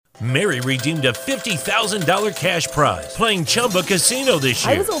Mary redeemed a $50,000 cash prize playing Chumba Casino this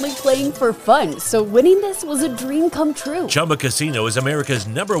year. I was only playing for fun, so winning this was a dream come true. Chumba Casino is America's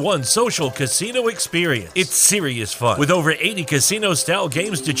 #1 social casino experience. It's serious fun. With over 80 casino-style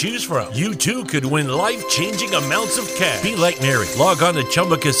games to choose from, you too could win life-changing amounts of cash. Be like Mary. Log on to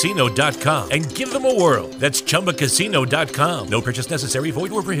ChumbaCasino.com and give them a whirl. That's ChumbaCasino.com. No purchase necessary.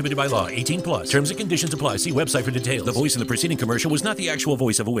 Void where prohibited by law. 18+. Terms and conditions apply. See website for details. The voice in the preceding commercial was not the actual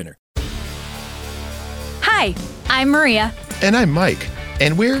voice of a winner. Hi, I'm Maria. And I'm Mike.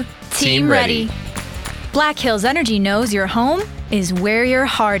 And we're Team Ready. Black Hills Energy knows your home is where your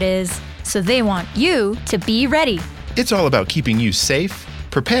heart is, so they want you to be ready. It's all about keeping you safe,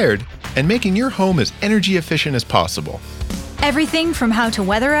 prepared, and making your home as energy efficient as possible. Everything from how to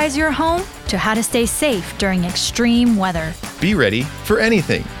weatherize your home to how to stay safe during extreme weather. Be ready for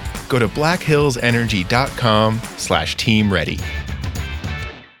anything. Go to blackhillsenergy.com/Team Ready.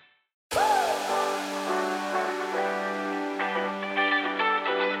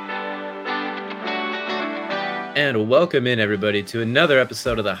 And welcome in, everybody, to another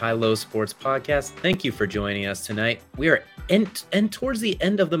episode of the High Low Sports Podcast. Thank you for joining us tonight. We are towards the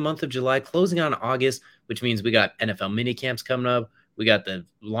end of the month of July, closing on August, which means we got NFL mini camps coming up. We got the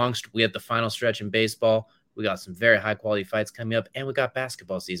final stretch in baseball. We got some very high quality fights coming up, and we got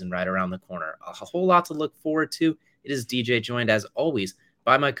basketball season right around the corner. A whole lot to look forward to. It is DJ, joined as always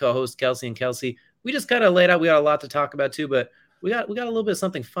by my co-host Kelsey. And Kelsey, we just kind of laid out. We got a lot to talk about too, but we got a little bit of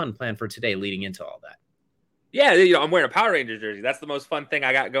something fun planned for today, leading into all that. Yeah, I'm wearing a Power Rangers jersey. That's the most fun thing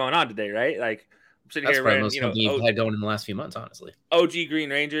I got going on today, right? Like, I'm sitting here wearing, you've had going in the last few months, honestly. OG Green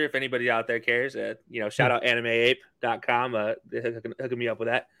Ranger, if anybody out there cares, shout out animeape.com, hooking me up with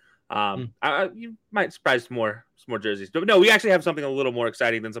that. You might surprise some more jerseys. But no, we actually have something a little more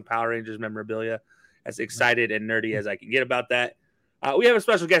exciting than some Power Rangers memorabilia. As excited and nerdy as I can get about that. We have a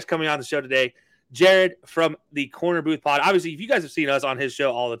special guest coming on the show today, Jared from the Corner Booth Pod. Obviously, if you guys have seen us on his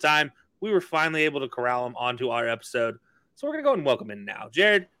show all the time, we were finally able to corral him onto our episode. So we're going to go and welcome him now.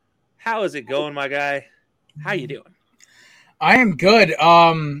 Jared, how is it going, my guy? How you doing? I am good.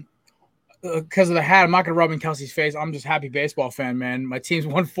 Because of the hat, I'm not going to rub in Kelsey's face. I'm just a happy baseball fan, man. My team's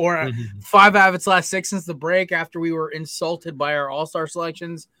won 5 out of its last 6 since the break after we were insulted by our all-star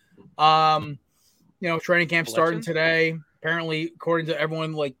selections. Training camp starting today. Apparently, according to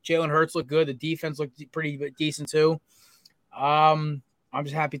everyone, like Jalen Hurts looked good. The defense looked pretty decent too. I'm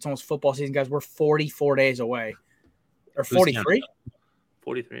just happy it's almost football season, guys. We're 44 days away. Or 43?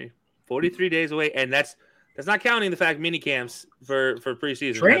 43 days away. And that's not counting the fact mini camps for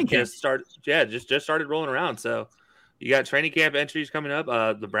preseason. Training camp. Just started rolling around. So you got training camp entries coming up.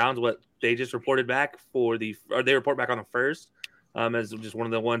 The Browns, they just reported back they report back on the 1st as just one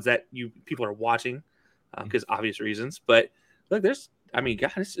of the ones that people are watching because obvious reasons. But look, God,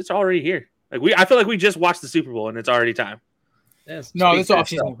 it's already here. I feel like we just watched the Super Bowl and it's already time. Yes. No, this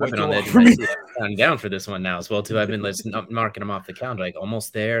offseason. I've been on the edge of my seat. I'm down for this one now as well too. I've been marking them off the calendar, like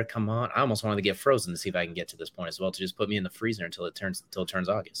almost there. Come on, I almost wanted to get frozen to see if I can get to this point as well. To just put me in the freezer until it turns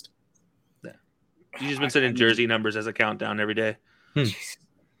August. Yeah, you just been sending jersey numbers as a countdown every day.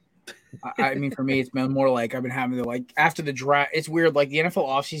 I mean, for me, it's been more like I've been having to after the draft. It's weird. Like the NFL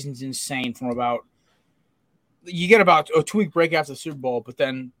offseason is insane. You get about a 2-week break after the Super Bowl, but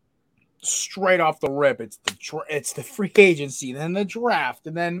then straight off the rip, it's the free agency, then the draft,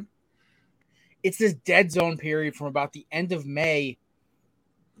 and then it's this dead zone period from about the end of May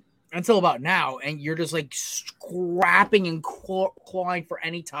until about now, and you're just like scrapping and clawing for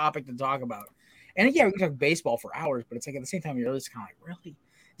any topic to talk about. And yeah, we can talk baseball for hours, but it's like at the same time you're just kind of like, really,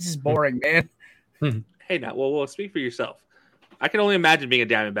 this is boring, man. Hey, now, well, speak for yourself. I can only imagine being a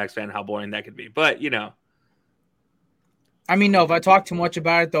Diamondbacks fan how boring that could be, but I mean, no, if I talk too much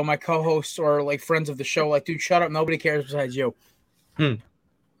about it, though, my co-hosts or like friends of the show, like, dude, shut up. Nobody cares besides you.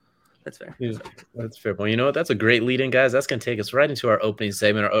 That's fair. That's fair. Well, you know what? That's a great lead in, guys. That's going to take us right into our opening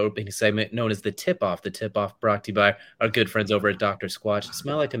segment known as the tip-off. The tip-off brought to you by our good friends over at Dr. Squatch.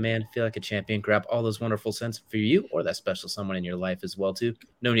 Smell like a man, feel like a champion, grab all those wonderful scents for you or that special someone in your life as well, too.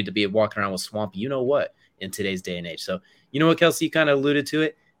 No need to be walking around with swamp, you know what, in today's day and age. So, you know what, Kelsey, you kind of alluded to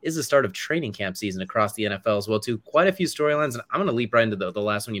it. Is the start of training camp season across the NFL as well, too. Quite a few storylines, and I'm going to leap right into the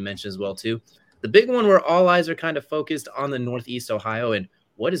last one you mentioned as well, too. The big one where all eyes are kind of focused on the Northeast Ohio and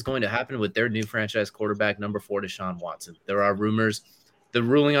what is going to happen with their new franchise quarterback, number 4, Deshaun Watson. There are rumors. The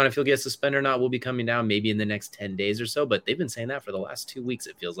ruling on if he'll get suspended or not will be coming down maybe in the next 10 days or so, but they've been saying that for the last 2 weeks,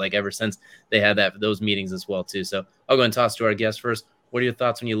 it feels like, ever since they had those meetings as well, too. So I'll go and toss to our guest first. What are your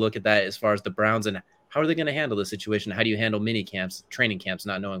thoughts when you look at that as far as the Browns and how are they going to handle the situation? How do you handle mini camps, training camps,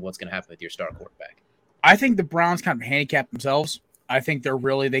 not knowing what's going to happen with your star quarterback? I think the Browns kind of handicap themselves. I think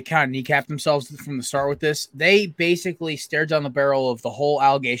they kind of kneecapped themselves from the start with this. They basically stared down the barrel of the whole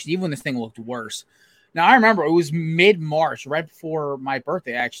allegation, even when this thing looked worse. Now, I remember it was mid-March, right before my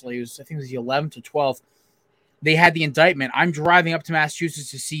birthday, actually. I think it was the 11th or 12th. They had the indictment. I'm driving up to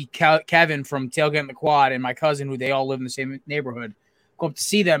Massachusetts to see Kevin from Tailgating the Quad and my cousin, who they all live in the same neighborhood, go up to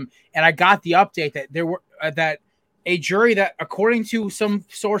see them. And I got the update that there were that a jury that, according to some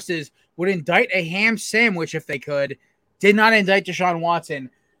sources, would indict a ham sandwich if they could, did not indict Deshaun Watson.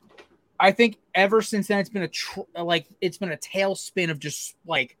 I think ever since then, it's been a tailspin of just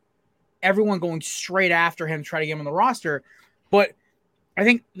like everyone going straight after him, trying to get him on the roster. But I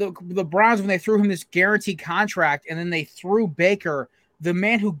think the Browns, when they threw him this guaranteed contract and then they threw Baker, the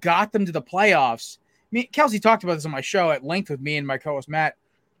man who got them to the playoffs. Kelsey talked about this on my show at length with me and my co-host Matt.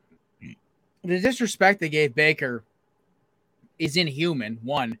 The disrespect they gave Baker is inhuman,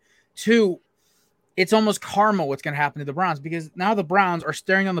 one. Two, it's almost karma what's going to happen to the Browns, because now the Browns are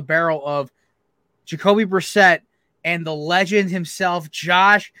staring on the barrel of Jacoby Brissett and the legend himself,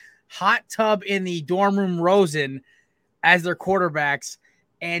 Josh Hot Tub in the dorm room Rosen, as their quarterbacks,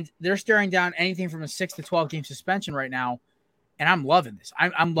 and they're staring down anything from a 6 to 12 game suspension right now. And I'm loving this.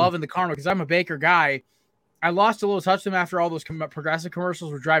 I'm loving the karma, because I'm a Baker guy. I lost a little touch with him after all those progressive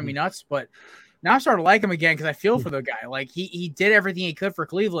commercials were driving me nuts, but now I'm starting to like him again because I feel for the guy. Like he did everything he could for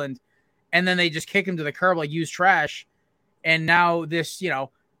Cleveland, and then they just kick him to the curb like used trash. And now this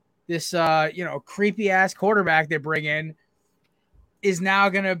creepy ass quarterback they bring in is now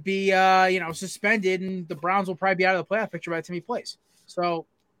going to be suspended, and the Browns will probably be out of the playoff picture by the time he plays. So,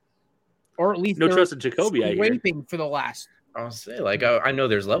 or at least no trust in Jacoby. Waiting for the last. I'll say, I know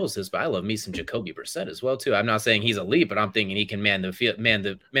there's levels to this, but I love me some Jacoby Brissett as well too. I'm not saying he's elite, but I'm thinking he can man the field, man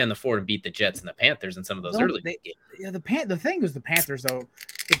the floor, and beat the Jets and the Panthers in some of those early games. Yeah, the thing was the Panthers though.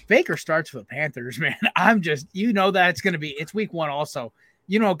 If Baker starts for the Panthers, man, it's going to be. It's week one also.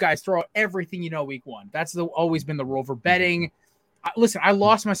 Guys, throw out everything week one. That's always been the rule for betting. Listen, I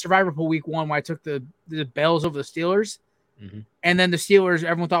lost my survivor pool week one when I took the Bills over the Steelers, and then the Steelers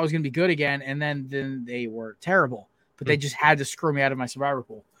everyone thought was going to be good again, and then they were terrible. But they just had to screw me out of my survivor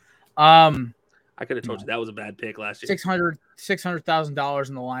pool. I could have told you that was a bad pick last year. $600,000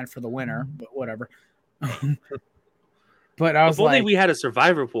 in the line for the winner, but whatever. But I was if only we had a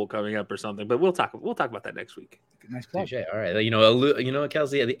survivor pool coming up or something. But we'll talk about that next week. Nice plug. All right,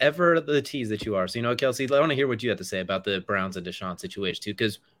 Kelsey, the tease that you are. So Kelsey, I want to hear what you have to say about the Browns and Deshaun situation too,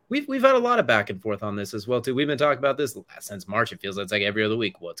 because we've had a lot of back and forth on this as well too. We've been talking about this since March. It feels like every other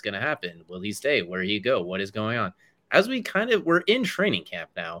week. What's going to happen? Will he stay? Where he go? What is going on? As we're in training camp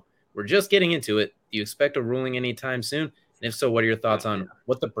now, we're just getting into it. Do you expect a ruling anytime soon? And if so, what are your thoughts on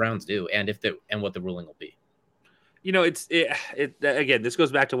what the Browns do and what the ruling will be? Again, this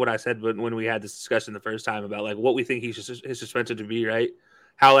goes back to what I said when we had this discussion the first time about what we think his suspension to be, right?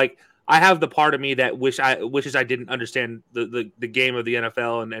 How I have the part of me that wishes I didn't understand the game of the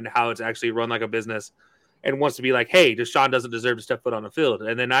NFL and how it's actually run like a business, and wants to be like, hey, Deshaun doesn't deserve to step foot on the field.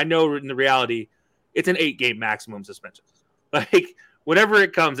 And then I know in the reality, it's an 8-game maximum suspension. Whenever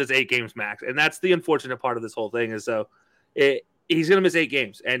it comes, it's 8 games max. And that's the unfortunate part of this whole thing is he's going to miss 8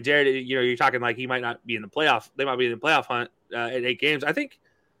 games. And Jared, you're talking he might not be in the playoff. They might be in the playoff hunt in 8 games. I think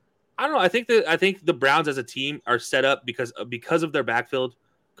the Browns as a team are set up because of their backfield,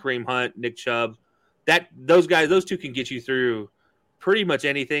 Kareem Hunt, Nick Chubb, those two can get you through pretty much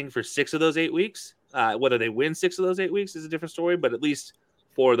anything for 6 of those 8 weeks. Whether they win 6 of those 8 weeks is a different story, but at least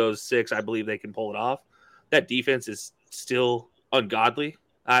 4 of those 6, I believe they can pull it off. That defense is still ungodly.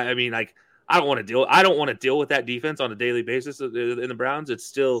 I don't want to deal with that defense on a daily basis in the Browns. It's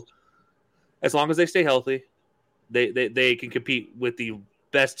still, as long as they stay healthy, they can compete with the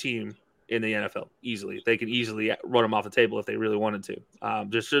best team in the NFL easily. They can easily run them off the table if they really wanted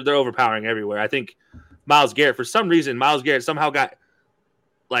to. They're overpowering everywhere. I think Myles Garrett, for some reason, somehow got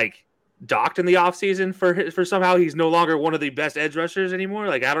docked in the offseason for somehow he's no longer one of the best edge rushers anymore.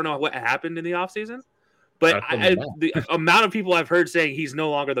 I don't know what happened in the offseason, but the amount of people I've heard saying he's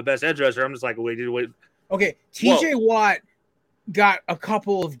no longer the best edge rusher, I'm just wait. Okay, TJ Watt got a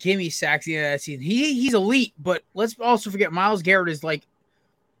couple of gimme sacks in that season. He's elite, but let's also forget Myles Garrett is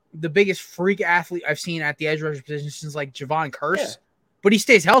the biggest freak athlete I've seen at the edge rusher position since Javon Curse, but he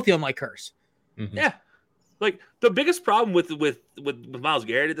stays healthy unlike Curse. Mm-hmm. Yeah. The biggest problem with Myles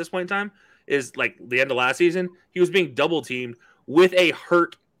Garrett at this point in time is the end of last season, he was being double teamed with a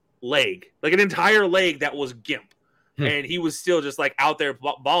hurt leg, an entire leg that was gimp, and he was still just out there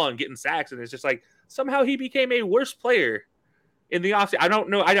balling, getting sacks, and it's just somehow he became a worse player in the offseason. I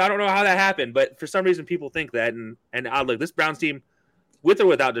don't know how that happened, but for some reason people think that, and this Browns team, with or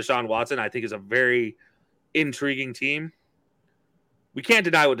without Deshaun Watson, I think is a very intriguing team. we can't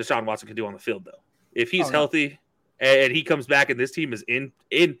deny what Deshaun Watson can do on the field, though. If he's healthy and he comes back and this team is in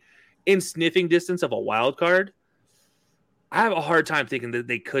sniffing distance of a wild card, I have a hard time thinking that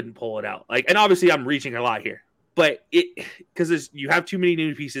they couldn't pull it out. Like, and obviously I'm reaching a lot here, but because you have too many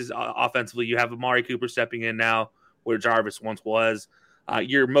new pieces offensively. You have Amari Cooper stepping in now where Jarvis once was.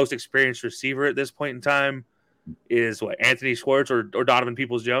 Your most experienced receiver at this point in time is Anthony Schwartz or Donovan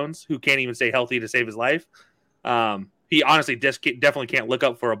Peoples-Jones, who can't even stay healthy to save his life. He honestly definitely can't look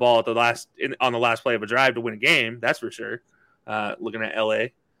up for a ball at on the last play of a drive to win a game. That's for sure. Looking at LA,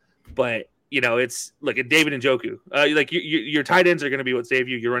 but it's like David Njoku. Your tight ends are going to be what save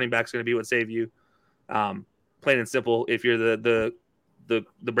you. Your running back's going to be what save you. Plain and simple. If you're the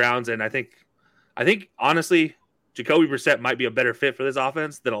Browns, and I think honestly, Jacoby Brissett might be a better fit for this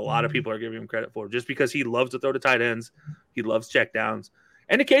offense than a lot of people are giving him credit for, just because he loves to throw to tight ends. He loves check downs.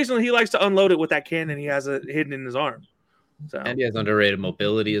 And occasionally he likes to unload it with that cannon he has hidden in his arm. So. And he has underrated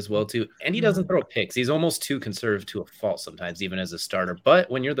mobility as well, too. And he doesn't throw picks. He's almost too conservative to a fault sometimes, even as a starter. But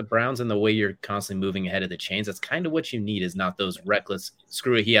when you're the Browns and the way you're constantly moving ahead of the chains, that's kind of what you need, is not those reckless,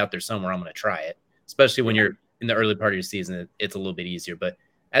 screw it, he out there somewhere, I'm going to try it. Especially when you're in the early part of your season, it's a little bit easier. But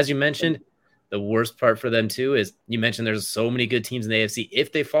as you mentioned, the worst part for them, too, is you mentioned there's so many good teams in the AFC.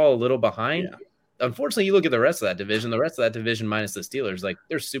 If they fall a little behind, unfortunately, you look at the rest of that division minus the Steelers, like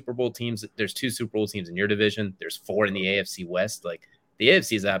there's Super Bowl teams. There's 2 Super Bowl teams in your division. There's 4 in the AFC West. Like the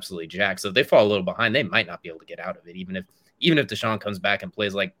AFC is absolutely jacked. So if they fall a little behind, they might not be able to get out of it, even if Deshaun comes back and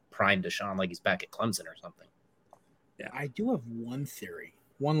plays like prime Deshaun, like he's back at Clemson or something. Yeah, I do have one theory.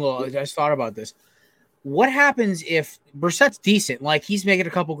 I just thought about this. What happens if Brissett's decent? Like he's making a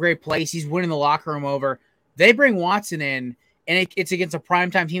couple great plays. He's winning the locker room over. They bring Watson in, and it's against a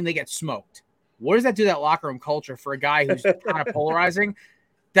primetime team. They get smoked. What does that do to that locker room culture for a guy who's kind of polarizing?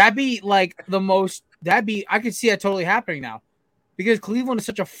 That'd be like I could see that totally happening now, because Cleveland is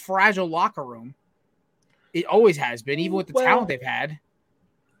such a fragile locker room. It always has been, even with the talent they've had.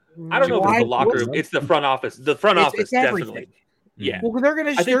 I don't know if it's the locker room. It's the front office. The front office, definitely. Everything. Yeah. Well, they're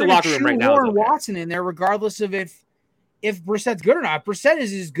going to shoot Warren Watson in there, regardless of if Brissett's good or not. Brissett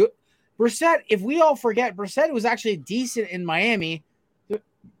is as good. Brissett, if we all forget, Brissett was actually decent in Miami,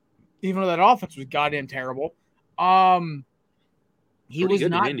 even though that offense was goddamn terrible. He was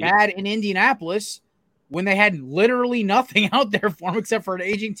not bad in Indianapolis when they had literally nothing out there for him except for an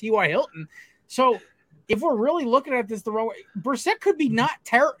aging T.Y. Hilton. So if we're really looking at this the wrong way, Brissett could be not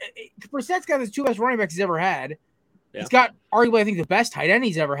terrible. Brissett's got the 2 best running backs he's ever had. Yeah. He's got arguably, I think, the best tight end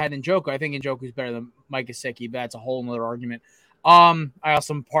he's ever had in Njoku. I think Njoku's better than Mike Gesicki. That's a whole nother argument. I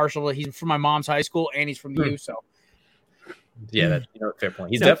also am partial to he's from my mom's high school and he's from the U. So yeah, that's fair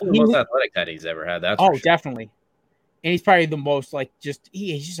point. He's definitely the most athletic tight he's ever had. That's definitely. And he's probably the most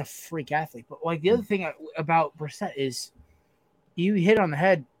he's just a freak athlete. But like the other thing about Brissett is, you hit on the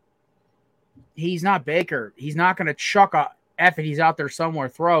head. He's not Baker. He's not going to chuck a F it. He's out there somewhere,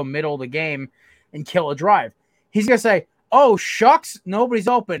 throw middle of the game, and kill a drive. He's going to say, oh, shucks, nobody's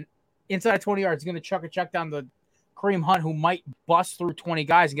open inside 20 yards. He's going to chuck a check down to Kareem Hunt, who might bust through 20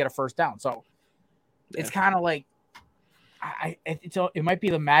 guys and get a first down. So it's kind of like it might be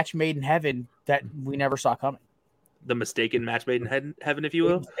the match made in heaven that we never saw coming. The mistaken match made in heaven, if you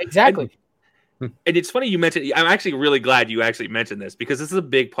will. Exactly. And it's funny you mentioned – I'm actually really glad you actually mentioned this, because this is a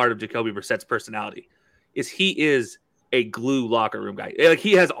big part of Jacoby Brissett's personality, is he is – a glue locker room guy. Like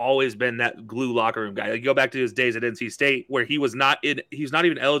he has always been that glue locker room guy. Like you go back to his days at NC State, where he was not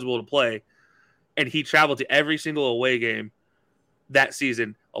even eligible to play, and he traveled to every single away game that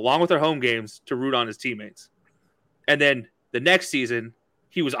season, along with their home games, to root on his teammates. And then the next season,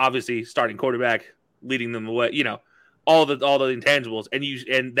 he was obviously starting quarterback, leading them away. All the intangibles,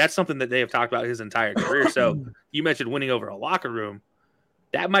 and that's something that they have talked about his entire career. So you mentioned winning over a locker room.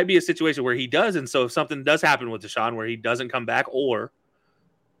 That might be a situation where he does. And so if something does happen with Deshaun where he doesn't come back or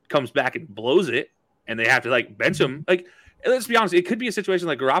comes back and blows it and they have to bench him, let's be honest, it could be a situation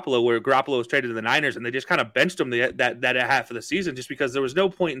like Garoppolo where Garoppolo was traded to the Niners and they just kind of benched him that half of the season, just because there was no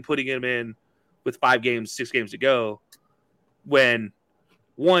point in putting him in with 6 games to go, when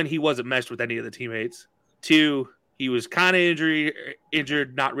 1, he wasn't meshed with any of the teammates. 2, he was kind of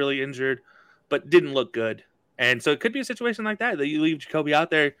injured, not really injured, but didn't look good. And so it could be a situation like that you leave Jacoby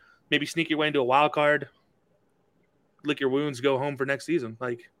out there, maybe sneak your way into a wild card, lick your wounds, go home for next season.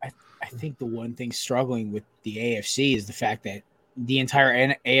 I think the one thing struggling with the AFC is the fact that the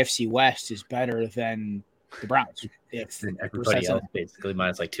entire AFC West is better than the Browns. If everybody else basically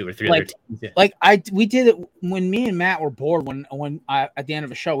minus 2 or 3 other teams. Yeah. We did it when me and Matt were bored. When at the end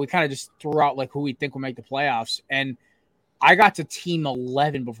of a show, we kind of just threw out who we think will make the playoffs, and I got to team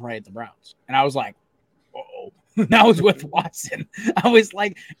 11 before I hit the Browns, and I was like, uh-oh. That was with Watson. I was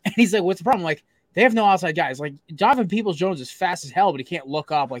like, and he's like, what's the problem? Like, they have no outside guys. Like, Donovan Peoples-Jones is fast as hell, but he can't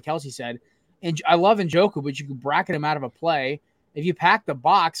look up, like Kelsey said. And I love Njoku, but you can bracket him out of a play. If you pack the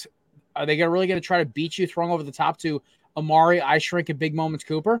box, are they really going to try to beat you, throwing over the top to Amari, I Shrink, and Big Moments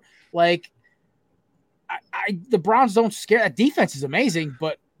Cooper? Like, the Browns don't scare. That defense is amazing,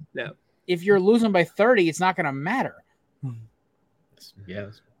 but if you're losing by 30, it's not going to matter.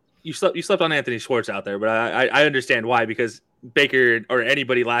 Yes. You slept on Anthony Schwartz out there, but I understand why, because Baker or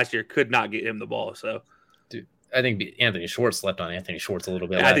anybody last year could not get him the ball. So, dude, I think Anthony Schwartz slept on Anthony Schwartz a little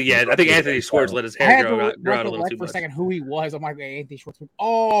bit. I think Anthony Schwartz let his hair grow out a little too much. For a second, who he was, I'm like, Anthony Schwartz.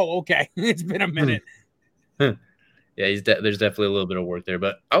 Oh, okay. It's been a minute. Yeah, there's definitely a little bit of work there.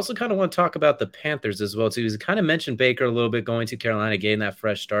 But I also kind of want to talk about the Panthers as well, too. He's kind of mentioned Baker a little bit going to Carolina, getting that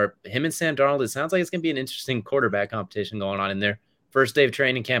fresh start. Him and Sam Darnold, it sounds like it's going to be an interesting quarterback competition going on in there. First day of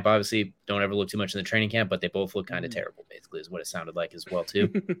training camp, obviously, don't ever look too much in the training camp, but they both look kind of terrible, basically, is what it sounded like as well, too.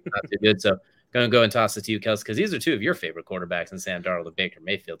 Not too good. So going to go and toss it to you, Kels, because these are two of your favorite quarterbacks in Sam Darnold and Baker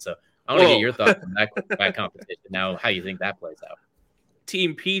Mayfield. So I want to get your thoughts on that quarterback competition now, how you think that plays out.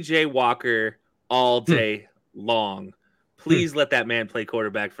 Team PJ Walker all day long. Please let that man play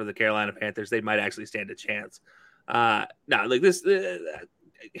quarterback for the Carolina Panthers. They might actually stand a chance. Like this.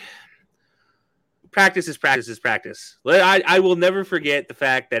 Practice is practice is practice. I will never forget the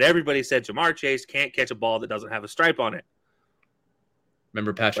fact that everybody said Jamar Chase can't catch a ball that doesn't have a stripe on it.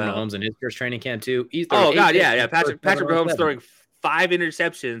 Remember Patrick Mahomes in his first training camp too? Patrick Mahomes throwing 5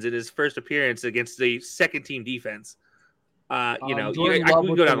 interceptions in his first appearance against the second team defense. I can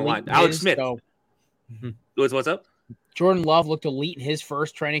go down the line. Alex Smith. What's up? Jordan Love looked elite in his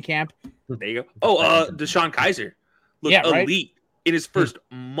first training camp. There you go. Deshaun Kaiser looked elite in his first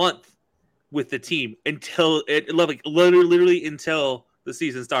month with the team until literally until the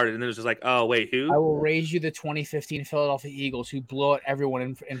season started, and then it was just like, oh wait, who? I will raise you the 2015 Philadelphia Eagles, who blew out everyone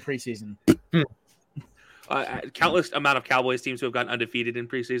in preseason. Countless amount of Cowboys teams who have gotten undefeated in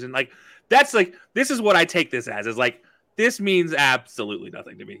preseason. This is what I take this as. Is like, this means absolutely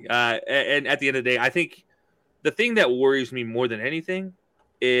nothing to me. And at the end of the day, I think the thing that worries me more than anything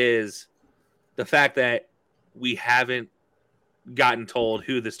is the fact that we haven't gotten told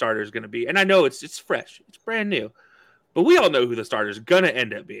who the starter is going to be. And I know it's fresh, it's brand new, but we all know who the starter is going to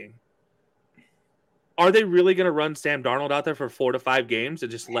end up being. Are they really going to run Sam Darnold out there for 4 to 5 games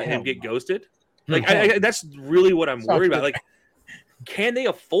and just let him get ghosted? Like, that's really what I'm worried about. Like, can they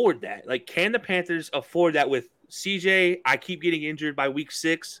afford that? Like, can the Panthers afford that with CJ? I keep getting injured by week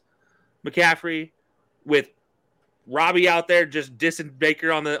 6. McCaffrey, with Robbie out there just dissing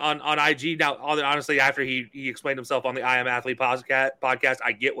Baker on IG. Now, honestly, after he explained himself on the I Am Athlete podcast,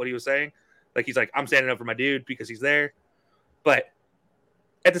 I get what he was saying. Like, he's like, I'm standing up for my dude because he's there. But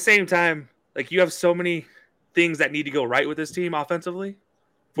at the same time, like, you have so many things that need to go right with this team offensively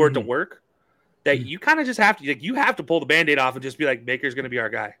for it to work that you kind of just have to, like, you have to pull the Band-Aid off and just be like, Baker's going to be our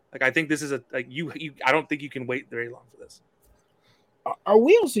guy. Like, I think this is I don't think you can wait very long for this. Are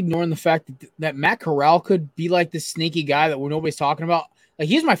we also ignoring the fact that Matt Corral could be like this sneaky guy that nobody's talking about? Like,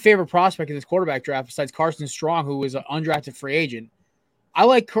 he's my favorite prospect in this quarterback draft besides Carson Strong, who is an undrafted free agent. I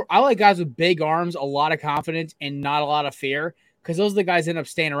like guys with big arms, a lot of confidence, and not a lot of fear, because those are the guys that end up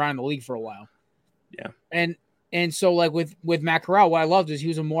staying around in the league for a while. Yeah. And so, like, with Matt Corral, what I loved is he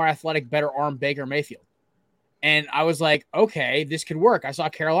was a more athletic, better armed Baker Mayfield. And I was like, okay, this could work. I saw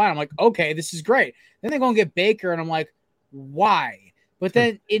Carolina. I'm like, okay, this is great. Then they go and get Baker, and I'm like, why? But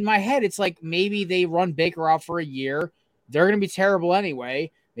then in my head, it's like maybe they run Baker out for a year. They're going to be terrible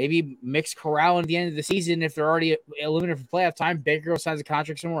anyway. Maybe mix Corral at the end of the season. If they're already eliminated for playoff time, Baker signs a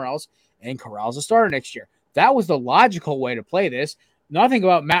contract somewhere else, and Corral's a starter next year. That was the logical way to play this. Nothing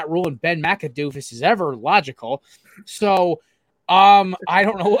about Matt Rule and Ben McAdoofus is ever logical. So I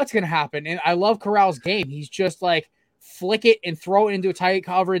don't know what's going to happen. And I love Corral's game. He's just like, flick it and throw it into a tight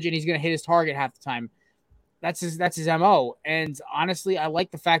coverage, and he's going to hit his target half the time. That's his MO. And honestly, I like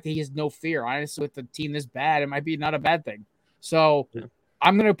the fact that he has no fear. Honestly, with the team this bad, it might be not a bad thing. So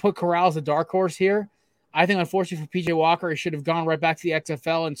I'm going to put Corral as a dark horse here. I think, unfortunately for PJ Walker, he should have gone right back to the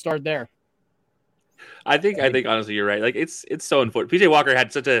XFL and started there. I think honestly, you're right. Like, it's so important. PJ Walker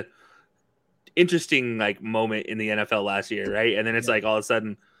had such a interesting moment in the NFL last year, right? And then it's like all of a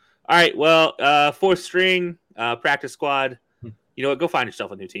sudden, all right, well, 4th string, practice squad. You know what? Go find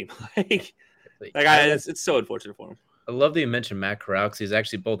yourself a new team. It's so unfortunate for him. I love that you mentioned Matt Corral, because he's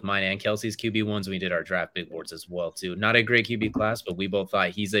actually both mine and Kelsey's QB1s. We did our draft big boards as well, too. Not a great QB class, but we both thought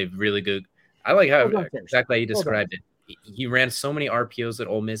he's a really good. I like how exactly how you described it. He ran so many RPOs at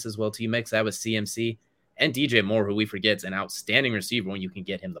Ole Miss as well, too. You mix that with CMC and DJ Moore, who we forget is an outstanding receiver when you can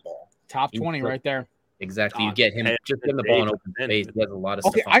get him the ball. Top 20 right there. Exactly. You get him, just give him the ball in open space. He has a lot of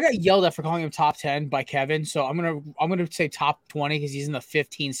stuff. Okay, I got yelled at for calling him top 10 by Kevin, so I'm gonna say top 20 because he's in the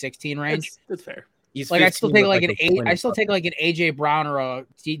 15, 16 range. That's fair. He's like I still take like an AJ Brown or a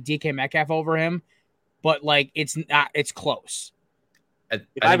DK Metcalf over him, but like it's close. If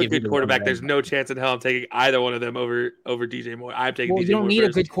I have a good quarterback, there's no chance in hell I'm taking either one of them over DJ Moore. I'm taking DJ Moore. You don't need a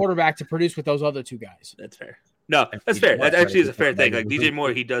good quarterback to produce with those other two guys. That's fair. No, that's fair. That actually is a fair thing. Like DJ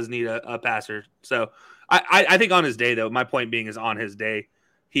Moore, he does need a passer. So I think on his day, though, my point being is on his day,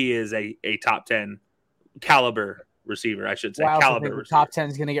 he is a top 10 caliber receiver, I should say. Caliber receiver. Top 10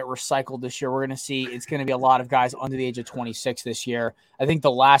 is going to get recycled this year. We're going to see it's going to be a lot of guys under the age of 26 this year. I think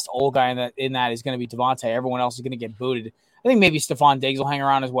the last old guy in that is going to be Devontae. Everyone else is going to get booted. I think maybe Stephon Diggs will hang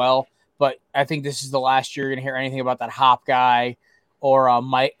around as well, but I think this is the last year you're going to hear anything about that Hop guy or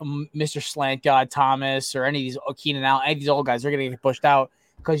Mr. Slant God Thomas or any of these Keenan Allen. Any of these old guys, they're going to get pushed out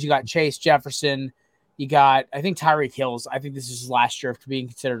because you got Chase Jefferson. You got, I think, Tyreek Hills. I think this is his last year of being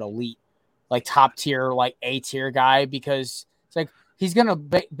considered elite, like top tier, like A tier guy, because it's like he's going to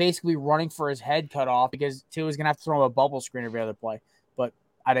basically be running for his head cut off because Tua is going to have to throw him a bubble screen every other play. But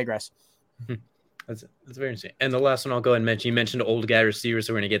I digress. That's very interesting. And the last one I'll go ahead and mention, you mentioned old guy receivers,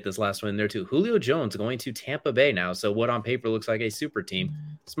 so we're going to get this last one in there too. Julio Jones going to Tampa Bay now. So what on paper looks like a super team.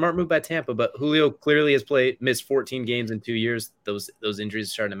 Smart move by Tampa, but Julio clearly has missed 14 games in 2 years. Those injuries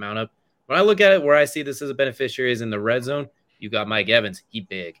are starting to mount up. When I look at it, where I see this as a beneficiary is in the red zone. You got Mike Evans, he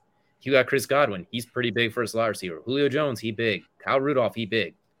big. You got Chris Godwin, he's pretty big for a slot receiver. Julio Jones, he big. Kyle Rudolph, he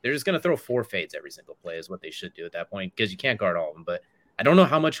big. They're just going to throw 4 fades every single play is what they should do at that point because you can't guard all of them. But I don't know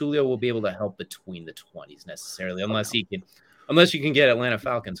how much Julio will be able to help between the 20s necessarily, unless you can get Atlanta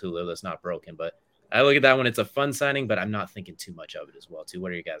Falcons Julio that's not broken. But I look at that one; it's a fun signing, but I'm not thinking too much of it as well. Too.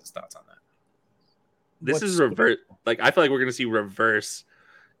 What are your guys' thoughts on that? This is reverse. Like I feel like we're going to see reverse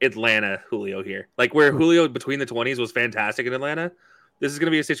Atlanta Julio here. Like where Julio between the 20s was fantastic in Atlanta, this is going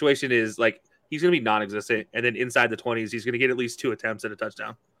to be a situation is like he's going to be non-existent, and then inside the 20s, he's going to get at least 2 attempts at a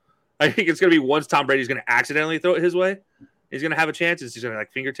touchdown. I think it's going to be once Tom Brady's going to accidentally throw it his way. He's going to have a chance. He's going to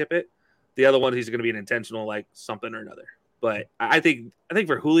like fingertip it. The other one, he's going to be an intentional like something or another. But I think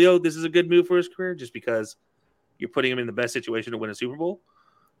for Julio, this is a good move for his career just because you're putting him in the best situation to win a Super Bowl.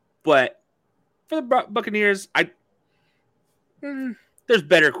 But for the Buccaneers, there's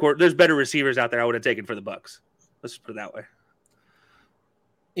better receivers out there I would have taken for the Bucs. Let's just put it that way.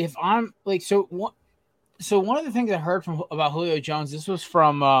 If I'm like one of the things I heard about Julio Jones, this was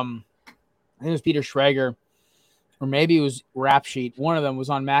from I think it was Peter Schrager. Or maybe it was Rap Sheet. One of them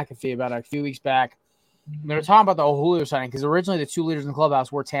was on McAfee about a few weeks back. They were talking about the whole Julio signing because originally the 2 leaders in the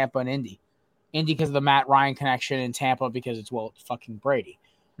clubhouse were Tampa and Indy. Indy because of the Matt Ryan connection, and Tampa because it's fucking Brady.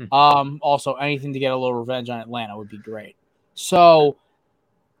 Also, anything to get a little revenge on Atlanta would be great. So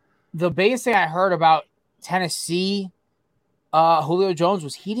the biggest thing I heard about Tennessee, Julio Jones,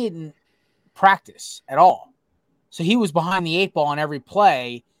 was he didn't practice at all. So he was behind the 8 ball on every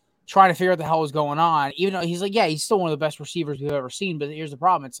play, trying to figure out the hell was going on, even though he's like, yeah, he's still one of the best receivers we've ever seen. But here's the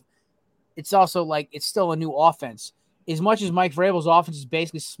problem. It's also like, it's still a new offense. As much as Mike Vrabel's offense is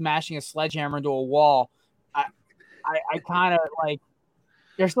basically smashing a sledgehammer into a wall, I kind of like,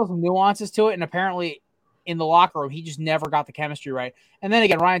 there's still some nuances to it. And apparently in the locker room, he just never got the chemistry right. And then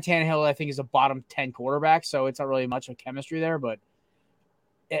again, Ryan Tannehill, I think, is a bottom 10 quarterback. So it's not really much of chemistry there, but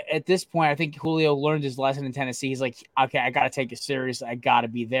at this point, I think Julio learned his lesson in Tennessee. He's like, okay, I got to take it serious. I got to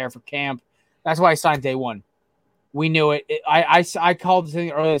be there for camp. That's why I signed day one. We knew it. I called the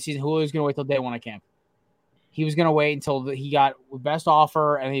thing earlier this season. Julio was going to wait till day one at camp. He was going to wait until he got the best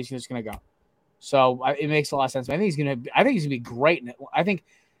offer, and he's just going to go. So it makes a lot of sense. I think he's going to be great. I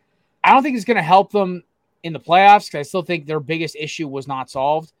don't think it's going to help them in the playoffs because I still think their biggest issue was not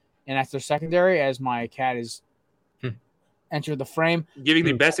solved, and that's their secondary. As my cat is entered the frame. Giving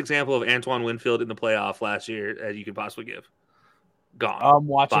the best example of Antoine Winfield in the playoff last year as you could possibly give. Gone.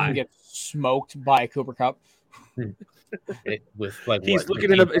 Watching him get smoked by Cooper Kupp. With like he was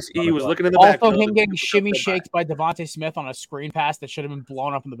looking in the backfield. Also him getting shimmy shaked by Devontae Smith on a screen pass that should have been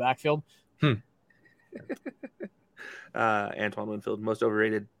blown up in the backfield. Antoine Winfield, most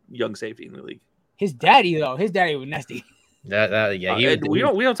overrated young safety in the league. His daddy was nasty. We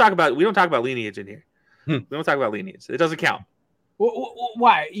don't talk about lineage in here. We don't talk about lineage. It doesn't count.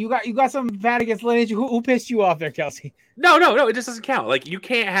 Why? You got something bad against lineage? Who pissed you off there, Kelsey? No. It just doesn't count. Like you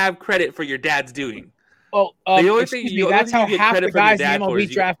can't have credit for your dad's doing. Well, that's how half the guys in the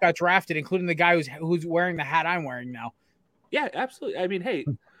MLB draft got drafted, including the guy who's wearing the hat I'm wearing now. Yeah, absolutely. I mean, hey,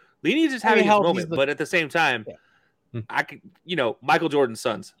 lineage is having its moment, but at the same time, I could, Michael Jordan's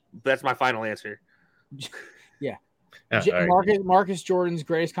sons. That's my final answer. Yeah. Oh, all right. Marcus Jordan's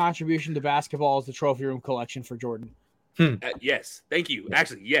greatest contribution to basketball is the trophy room collection for Jordan. Yes, thank you.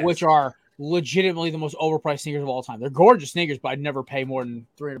 Actually, yes. Which are legitimately the most overpriced sneakers of all time. They're gorgeous sneakers, but I'd never pay more than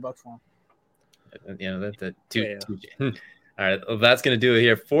 $300 for them. You know, all right, well, that's going to do it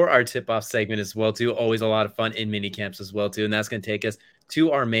here for our tip-off segment as well, too. Always a lot of fun in mini camps as well, too. And that's going to take us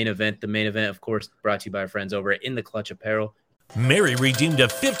to our main event. The main event, of course, brought to you by our friends over at In the Clutch Apparel. Mary redeemed a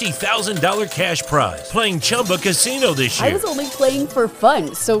 $50,000 cash prize playing Chumba Casino this year. I was only playing for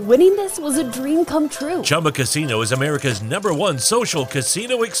fun, so winning this was a dream come true. Chumba Casino is America's #1 social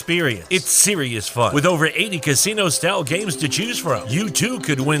casino experience. It's serious fun. With over 80 casino-style games to choose from, you too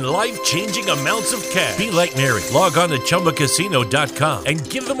could win life-changing amounts of cash. Be like Mary. Log on to ChumbaCasino.com and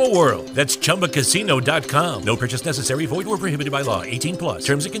give them a whirl. That's ChumbaCasino.com. No purchase necessary. Void where prohibited by law. 18 plus.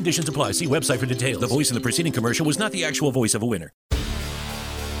 Terms and conditions apply. See website for details. The voice in the preceding commercial was not the actual voice of a winner.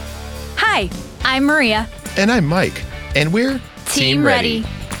 Hi, I'm Maria. And I'm Mike. And we're Team Ready.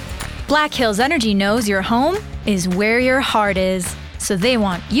 Black Hills Energy knows your home is where your heart is, so they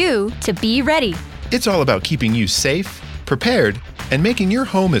want you to be ready. It's all about keeping you safe, prepared, and making your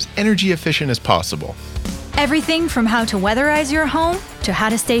home as energy efficient as possible. Everything from how to weatherize your home to how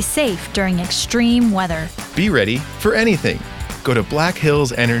to stay safe during extreme weather. Be ready for anything. Go to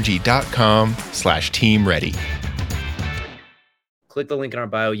blackhillsenergy.com/Team Ready. Click the link in our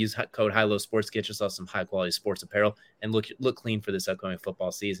bio, use code HILOSPORTS, get yourself some high-quality sports apparel, and look clean for this upcoming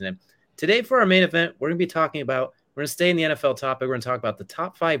football season. And today for our main event, we're going to be talking about, we're going to stay in the NFL topic. We're going to talk about the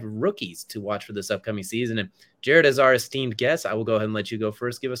top 5 rookies to watch for this upcoming season. And Jared, as our esteemed guest, I will go ahead and let you go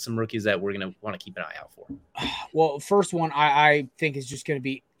first. Give us some rookies that we're going to want to keep an eye out for. Well, first one I think is just going to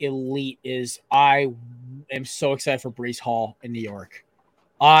be elite is I am so excited for Breece Hall in New York.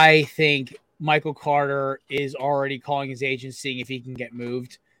 I think Michael Carter is already calling his agent, seeing if he can get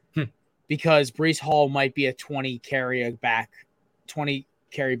moved because Breece Hall might be a 20 carry back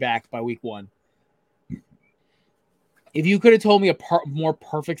by week 1. If you could have told me a more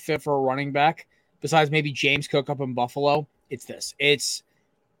perfect fit for a running back besides maybe James Cook up in Buffalo, it's this. He's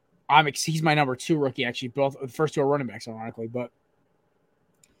my number 2 rookie, actually. Both the first 2 are running backs, ironically, but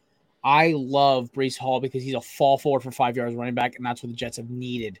I love Breece Hall because he's a fall forward for 5 yards running back, and that's what the Jets have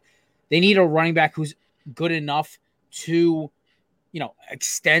needed. They need a running back who's good enough to,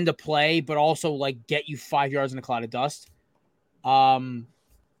 extend a play, but also like get you 5 yards in a cloud of dust. I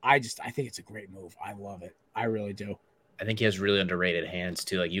think it's a great move. I love it. I really do. I think he has really underrated hands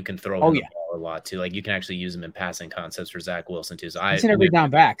too. Like you can throw the ball a lot too. Like you can actually use him in passing concepts for Zach Wilson too. So he's an every down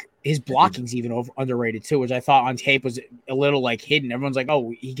back. His blocking's even underrated too, which I thought on tape was a little like hidden. Everyone's like,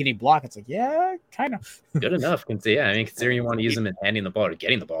 "Oh, he can block." It's like, yeah, kind of good enough. Considering you want to use him in handing the ball or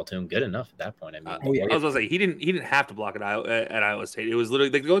getting the ball to him, good enough at that point. I was gonna say he didn't have to block at Iowa State. It was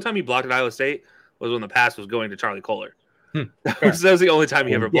literally the only time he blocked at Iowa State was when the pass was going to Charlie Kohler. That was the only time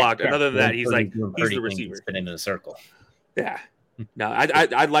he ever blocked. And other than that, he's the receiver. Spin into the circle. Yeah. No,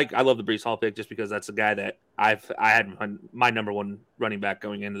 I love the Breece Hall pick just because that's a guy that I had my number 1 running back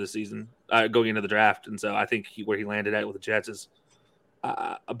going into the season, going into the draft, and so I think where he landed at with the Jets is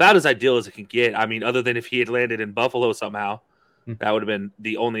about as ideal as it can get. I mean, other than if he had landed in Buffalo somehow, that would have been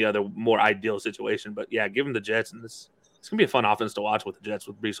the only other more ideal situation. But yeah, give him the Jets, and it's gonna be a fun offense to watch with the Jets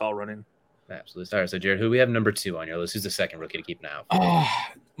with Breece Hall running. Absolutely. All right, so Jared, who we have number 2 on your list? Who's the second rookie to keep an eye out for?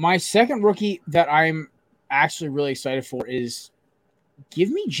 My second rookie that I'm actually really excited for is give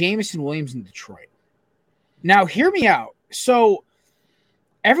me Jameson Williams in Detroit. Now, hear me out. So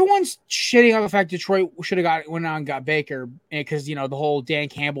everyone's shitting on the fact Detroit should have went out and got Baker because, the whole Dan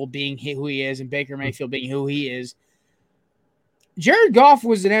Campbell being who he is and Baker Mayfield being who he is. Jared Goff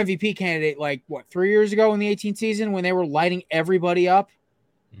was an MVP candidate 3 years ago in the 18th season when they were lighting everybody up.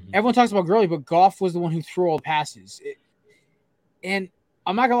 Mm-hmm. Everyone talks about Gurley, but Goff was the one who threw all the passes. And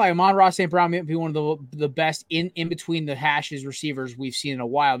I'm not going to lie, Amon-Ra St. Brown might be one of the best in between the hashes receivers we've seen in a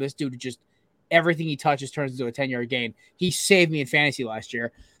while. This dude just everything he touches turns into a 10-yard gain. He saved me in fantasy last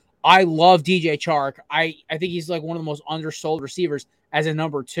year. I love DJ Chark. I think he's one of the most undersold receivers as a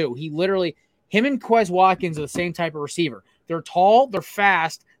number 2. Him and Quez Watkins are the same type of receiver. They're tall, they're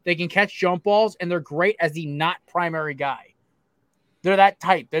fast, they can catch jump balls, and they're great as the not primary guy. They're that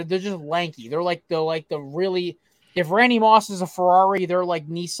type. They're just lanky. They're like the really. If Randy Moss is a Ferrari, they're like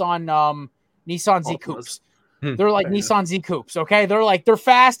Nissan Z Coupes. They're like Nissan Z Coupes. Okay, they're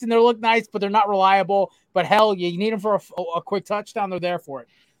fast and they look nice, but they're not reliable. But hell, you need them for a quick touchdown. They're there for it.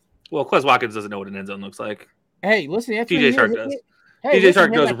 Well, Quez Watkins doesn't know what an end zone looks like. Hey, listen, DJ Chark does. DJ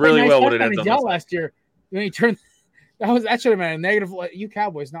Chark knows really well what an end zone looks like. Last year, when he turned, that should have been a negative. You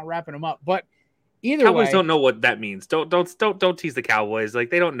Cowboys not wrapping them up, but either Cowboys way, don't know what that means. Don't tease the Cowboys. They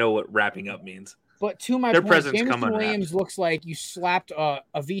don't know what wrapping up means. But to my Their point, presence Jameson come unwrapped. Williams looks like you slapped a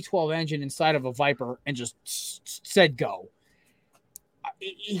V12 engine inside of a Viper and just said go.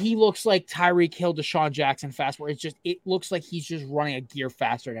 He looks like Tyreek Hill, Deshaun Jackson fast, where it looks like he's just running a gear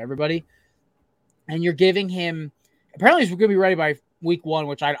faster than everybody. And you're giving him, apparently he's going to be ready by week 1,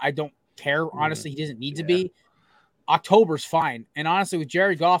 which I don't care. Honestly, he doesn't need to be. October's fine. And honestly, with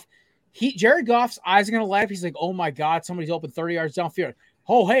Jared Goff's eyes are going to light up. He's like, oh my God, somebody's open 30 yards downfield.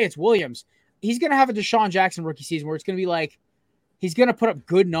 Oh, hey, it's Williams. He's going to have a Deshaun Jackson rookie season where it's going to be like, he's going to put up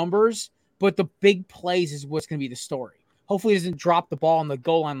good numbers, but the big plays is what's going to be the story. Hopefully he doesn't drop the ball on the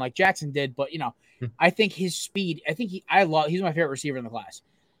goal line like Jackson did, but I think his speed, he's my favorite receiver in the class.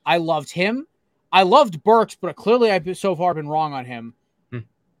 I loved him. I loved Burks, but clearly I've so far been wrong on him.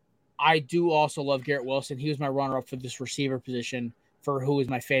 I do also love Garrett Wilson. He was my runner-up for this receiver position for who is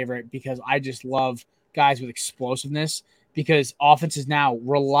my favorite, because I just love guys with explosiveness, because offenses now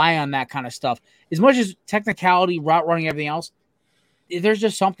rely on that kind of stuff. As much as technicality, route running, everything else, there's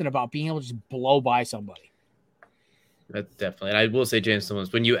just something about being able to just blow by somebody. That's definitely. And I will say, James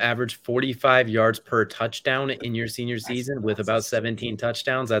Williams, when you average 45 yards per touchdown in your senior season with about 17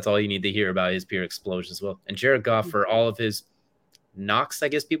 touchdowns, that's all you need to hear about his pure explosion as well. And Jared Goff, for all of his knocks, I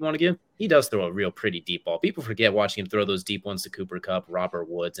guess people want to give, he does throw a real pretty deep ball. People forget watching him throw those deep ones to Cooper Kupp, Robert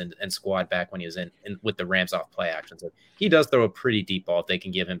Woods, and squad back when he was in with the Rams off play action. So he does throw a pretty deep ball if they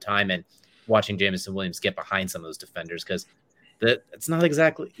can give him time. And watching Jameson Williams get behind some of those defenders, because it's not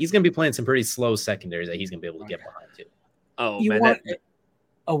exactly, he's going to be playing some pretty slow secondaries that he's going to be able to get behind too.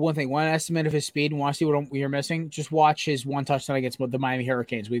 One estimate of his speed, and want to see what you're missing, just watch his one touchdown against the Miami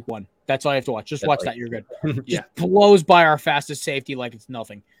Hurricanes week 1. That's all you have to watch. Just watch that. You're good. Just blows by our fastest safety like it's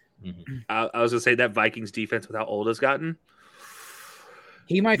nothing. I was going to say that Vikings defense with how old it's gotten.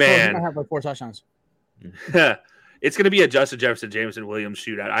 He might have like 4 touchdowns. It's going to be a Justin Jefferson, Jameson Williams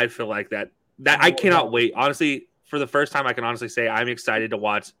shootout. I feel like that I cannot wait. Honestly, for the first time, I can honestly say I'm excited to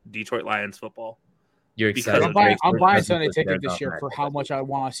watch Detroit Lions football. You're excited. I'm buying Sunday ticket this year for how much I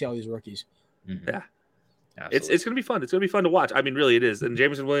want to see all these rookies. Yeah, it's going to be fun. It's going to be fun to watch. I mean, really, it is. And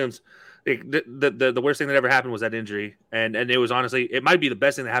Jameson Williams, the worst thing that ever happened was that injury, and it was honestly, it might be the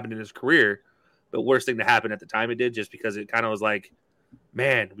best thing that happened in his career, but worst thing to happen at the time it did, just because it kind of was like,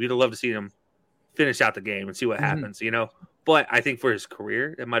 man, we'd have loved to see him finish out the game and see what happens, But I think for his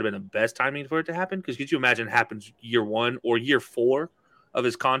career, it might have been the best timing for it to happen, because could you imagine it happens year 1 or year 4 of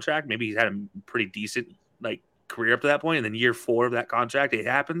his contract? Maybe he's had a pretty decent career up to that point, and then year 4 of that contract, it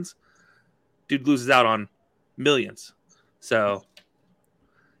happens. Dude loses out on millions. So,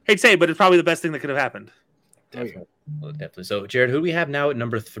 hate to say it, but it's probably the best thing that could have happened. Definitely. Well, definitely. So, Jared, who do we have now at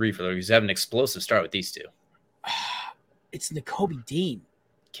number 3 for the He's having an explosive start with these two? It's Nakobe Dean.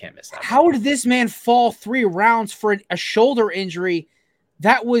 Can't miss that. How did this man fall 3 rounds for a shoulder injury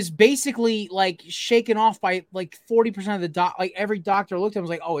that was basically shaken off by 40% of the every doctor looked at him and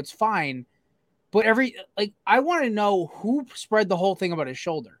was like, oh, it's fine. But I want to know who spread the whole thing about his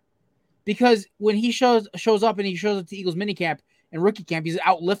shoulder, because when he shows up and he shows up to Eagles minicamp and rookie camp, he's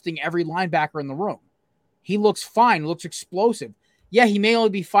outlifting every linebacker in the room. He looks fine, looks explosive. Yeah, he may only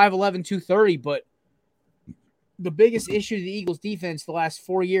be 5'11", 230, but the biggest issue to the Eagles defense the last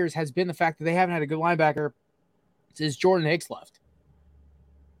 4 years has been the fact that they haven't had a good linebacker since Jordan Hicks left.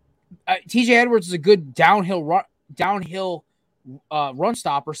 TJ Edwards is a good downhill run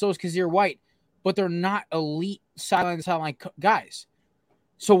stopper. So is Kazir White, but they're not elite sideline to sideline guys.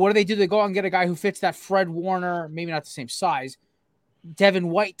 So what do? They go out and get a guy who fits that Fred Warner, maybe not the same size, Devin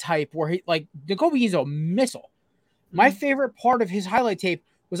White type, where Nakobe is a missile. My favorite part of his highlight tape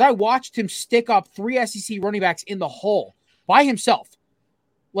was I watched him stick up 3 SEC running backs in the hole by himself.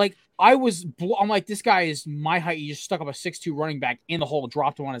 I'm like, this guy is my height. He just stuck up a 6'2" running back in the hole,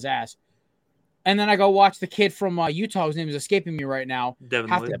 dropped him on his ass. And then I go watch the kid from Utah, whose name is escaping me right now. Devin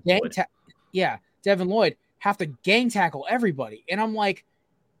Lloyd. Devin Lloyd, have to gang tackle everybody. And I'm like,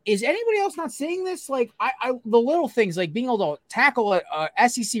 is anybody else not seeing this? The little things, like being able to tackle a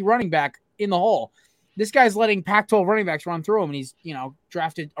SEC running back in the hole. This guy's letting Pac-12 running backs run through him, and he's,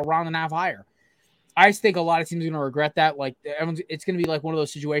 drafted a round and a half higher. I just think a lot of teams are going to regret that. It's going to be like one of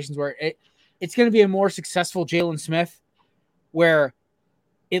those situations where it's going to be a more successful Jalen Smith, where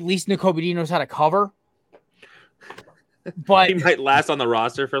at least Nakobe Dean knows how to cover. But he might last on the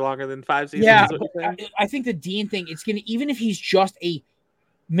roster for longer than 5 seasons. Yeah, I think the Dean thing, it's going to, even if he's just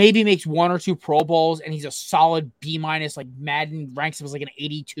maybe makes 1 or 2 Pro Bowls and he's a solid B-, like Madden ranks him as an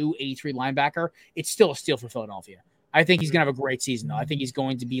 82, 83 linebacker, it's still a steal for Philadelphia. I think he's going to have a great season, though. I think he's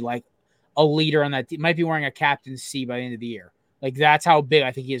going to be a leader on that. He might be wearing a captain's C by the end of the year. That's how big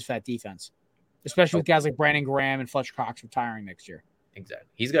I think he is for that defense, especially with guys like Brandon Graham and Fletcher Cox retiring next year. Exactly.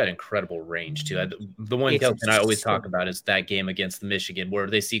 He's got incredible range too. The one Kelsey and I always talk about is that game against the Michigan where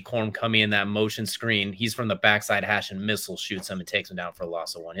they see Corm coming in that motion screen. He's from the backside hash and missile shoots him and takes him down for a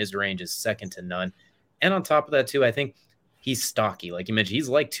loss of 1. His range is second to none. And on top of that too, I think he's stocky. Like you mentioned, he's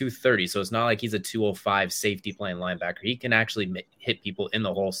like 230. So it's not like he's a 205 safety playing linebacker. He can actually hit people in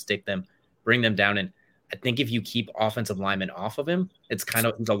the hole, stick them, bring them down. And I think if you keep offensive linemen off of him, he's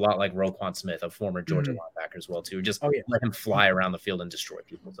a lot like Roquan Smith, a former Georgia linebacker as well, too. Just let him fly around the field and destroy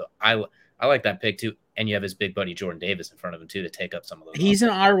people. So I like that pick, too. And you have his big buddy Jordan Davis in front of him, too, to take up some of those. He's an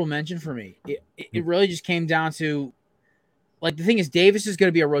honorable mention for me. It really just came down to, like, the thing is, Davis is going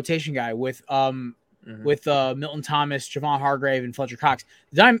to be a rotation guy with Milton Thomas, Javon Hargrave, and Fletcher Cox.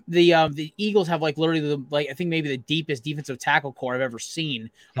 The Eagles have like literally I think maybe the deepest defensive tackle core I've ever seen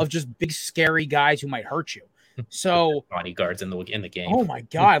of just big scary guys who might hurt you. So bodyguards in the game. Oh my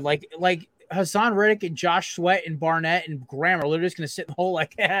god, like Hassan Reddick and Josh Sweat and Barnett and Graham are literally just going to sit in the hole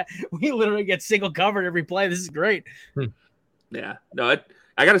like we literally get single covered every play. This is great. Yeah, no,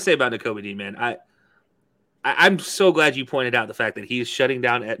 I got to say about Nakobe Dean, man, I'm so glad you pointed out the fact that he's shutting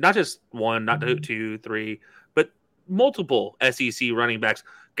down at not just one, not two, three, but multiple SEC running backs,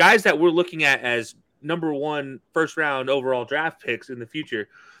 guys that we're looking at as number 1 first round overall draft picks in the future.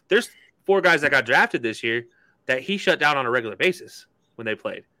 There's 4 guys that got drafted this year that he shut down on a regular basis when they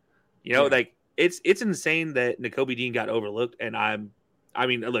played. Like it's insane that Nakobe Dean got overlooked. And I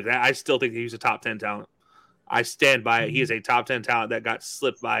still think he was a top 10 talent. I stand by it. He is a top 10 talent that got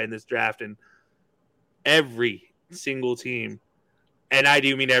slipped by in this draft, and every single team, and I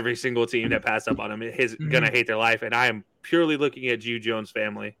do mean every single team that passed up on him is going to hate their life. And I am purely looking at Jude Jones'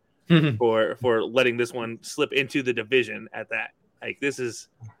 family for letting this one slip into the division at that. Like, this is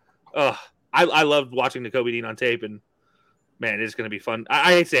I loved watching Nakobe Dean on tape, and man, it's going to be fun.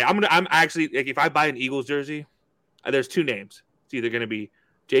 I say I'm actually, like, if I buy an Eagles jersey, there's 2 names. It's either going to be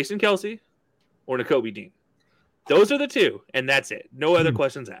Jason Kelce or Nakobe Dean. Those are the 2, and that's it. No other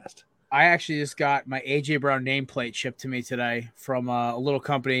questions asked. I actually just got my AJ Brown nameplate shipped to me today from a little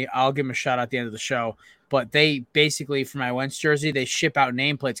company. I'll give them a shout out at the end of the show. But they basically, for my Wentz jersey, they ship out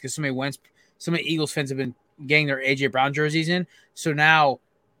nameplates because so many Eagles fans have been getting their AJ Brown jerseys in. So now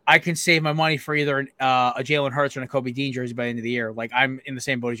I can save my money for either a Jalen Hurts or a Nakobe Dean jersey by the end of the year. Like, I'm in the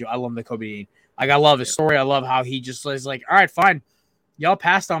same boat as you. I love Nakobe Dean. Like, I love his story. I love how he just is like, all right, fine. Y'all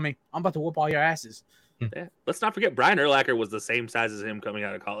passed on me. I'm about to whoop all your asses. Yeah. Let's not forget Brian Urlacher was the same size as him coming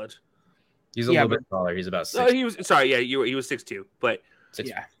out of college. He's a little bit taller. He's about 6. He was 6'2", but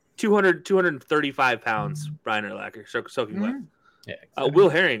 235 pounds. Brian Urlacher, soaking wet. Yeah, exactly. Will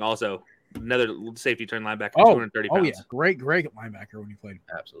Herring also another safety turn linebacker, 230 pounds. Oh yeah, great linebacker when he played.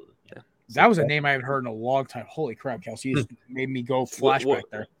 Absolutely. Yeah. That was a name I haven't heard in a long time. Holy crap, Kelsey! You just made me go flashback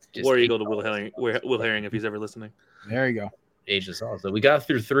there. War Eagle to Will Herring, if he's ever listening. There you go. Ages also. We got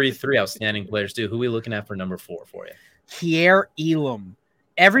through three outstanding players too. Who are we looking at for number 4 for you? Kaiir Elam.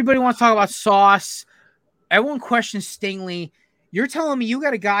 Everybody wants to talk about Sauce. Everyone questions Stingley. You're telling me you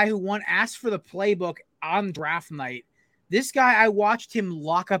got a guy who asked for the playbook on draft night. This guy, I watched him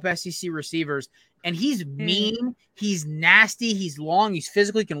lock up SEC receivers, and he's mean. He's nasty. He's long. He's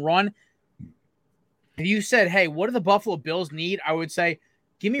physically can run. If you said, hey, what do the Buffalo Bills need? I would say,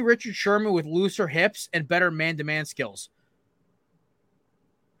 give me Richard Sherman with looser hips and better man-to-man skills.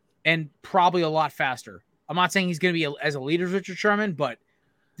 And probably a lot faster. I'm not saying he's going to be as elite as Richard Sherman, but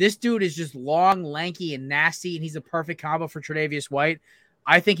this dude is just long, lanky, and nasty, and he's a perfect combo for Tre'Davious White.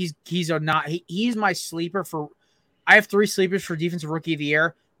 I think he's my sleeper for. I have 3 sleepers for defensive rookie of the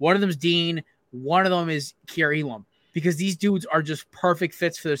year. One of them is Dean. One of them is Kaiir Elam, because these dudes are just perfect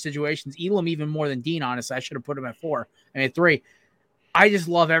fits for their situations. Elam even more than Dean, honestly. I should have put him at 4 and at 3. I just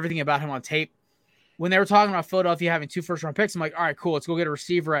love everything about him on tape. When they were talking about Philadelphia having 2 first-round picks, I'm like, all right, cool. Let's go get a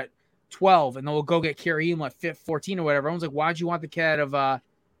receiver at 12, and then we'll go get Kaiir Elam at 14 or whatever. Everyone's like, why don't you want the kid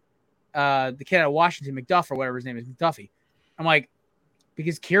out of Washington, McDuff or whatever his name is, McDuffie? I'm like,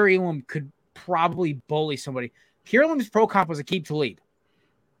 because Kaiir Elam could probably bully somebody. Kaiir Elam's pro comp was Aqib Talib.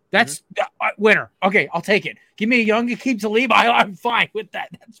 That's winner. Okay, I'll take it. Give me a young Aqib Talib. I'm fine with that.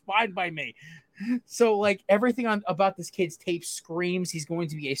 That's fine by me. So, like, everything about this kid's tape screams he's going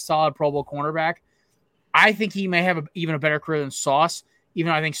to be a solid Pro Bowl cornerback. I think he may have even a better career than Sauce,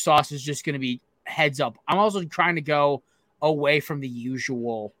 even though I think Sauce is just going to be heads up. I'm also trying to go away from the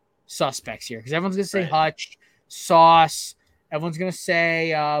usual suspects here, because everyone's going to say Hutch, Sauce. Everyone's going to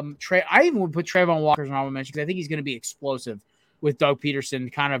say Trey. I even would put Trayvon Walker as an honorable mention, because I think he's going to be explosive with Doug Peterson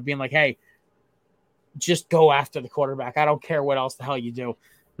kind of being like, hey, just go after the quarterback. I don't care what else the hell you do.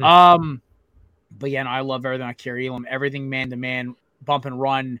 But yeah, no, I love everything on Kaiir Elam, everything man-to-man, bump and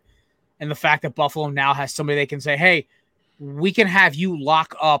run, and the fact that Buffalo now has somebody they can say, hey, we can have you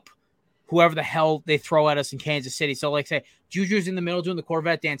lock up whoever the hell they throw at us in Kansas City. So, like, say, Juju's in the middle doing the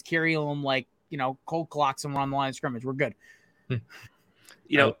Corvette dance, carry him, like, cold clocks him on the line of scrimmage. We're good.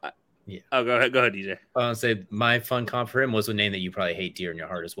 Yeah. Oh, go ahead, DJ. I'll say my fun comp for him was a name that you probably hate dear in your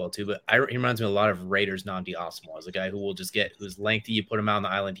heart as well, too. But he reminds me a lot of Raiders Nnamdi Asomugha, as a guy who will just who's lengthy. You put him out on the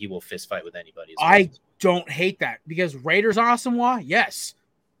island, he will fist fight with anybody. I don't hate that because Raiders Asomugha, yes.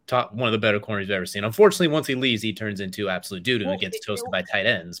 One of the better corners you've ever seen. Unfortunately, once he leaves, he turns into absolute doo-doo and gets toasted by tight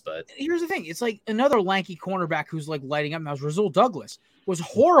ends. But here's the thing. It's like another lanky cornerback who's like lighting up now. Rasul Douglas was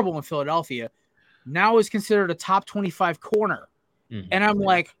horrible in Philadelphia. Now is considered a top 25 corner. Mm-hmm. And I'm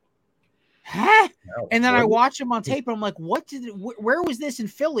like, huh? No, and then I watch him on tape and I'm like, where was this in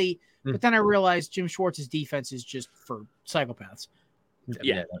Philly? Mm-hmm. But then I realized Jim Schwartz's defense is just for psychopaths.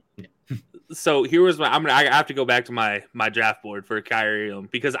 Yeah. So here was I have to go back to my draft board for Kaiir Elam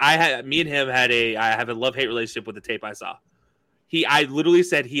because me and him I have a love-hate relationship with the tape I saw. I literally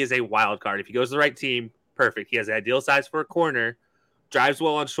said he is a wild card. If he goes to the right team, perfect. He has the ideal size for a corner, drives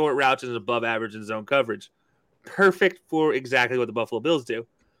well on short routes, and is above average in zone coverage. Perfect for exactly what the Buffalo Bills do.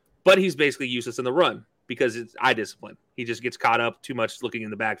 But he's basically useless in the run because it's eye discipline. He just gets caught up too much looking in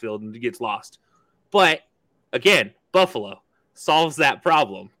the backfield and gets lost. But again, Buffalo solves that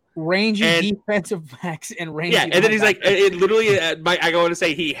problem. Rangy defensive backs and rangy. Yeah, and then he's like, it literally. I go on to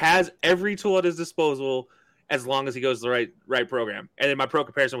say he has every tool at his disposal as long as he goes to the right program. And then my pro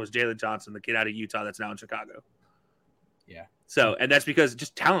comparison was Jalen Johnson, the kid out of Utah that's now in Chicago. Yeah. So, and that's because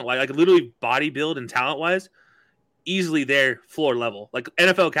just talent wise, like literally body build and talent wise, easily their floor level, like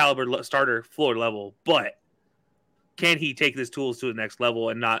NFL caliber starter floor level. But can he take his tools to the next level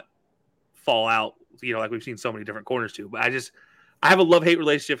and not fall out? Like we've seen so many different corners too. But I have a love-hate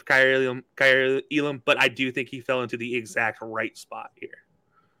relationship with Kaiir Elam, but I do think he fell into the exact right spot here.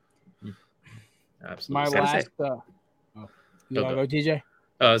 Absolutely. My last you want to go, DJ?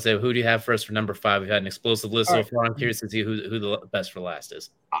 So who do you have first for number 5? We've had an explosive list so far. I'm curious to see who the best for last is.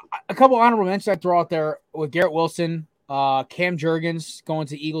 A couple honorable mentions I throw out there with Garrett Wilson, Cam Jurgens going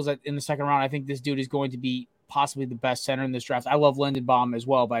to Eagles in the second round. I think this dude is going to be possibly the best center in this draft. I love Lindenbaum as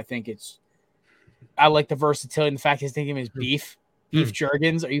well, but I think I like the versatility and the fact his nickname is Beef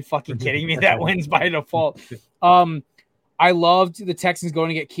Jurgens. Are you fucking kidding me? That wins by default. I loved the Texans going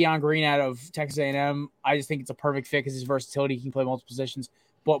to get Keon Green out of Texas A&M. I just think it's a perfect fit because his versatility, he can play multiple positions.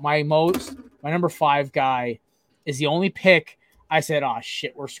 But my number 5 guy is the only pick I said, oh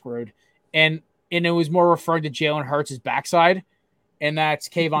shit, we're screwed. And it was more referring to Jalen Hurts' backside, and that's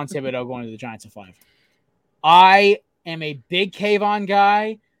Kayvon Thibodeau going to the Giants at 5. I am a big Kayvon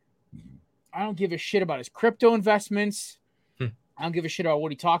guy. I don't give a shit about his crypto investments. I don't give a shit about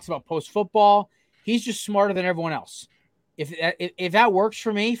what he talks about post-football. He's just smarter than everyone else. If that works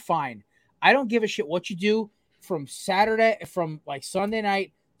for me, fine. I don't give a shit what you do from like Sunday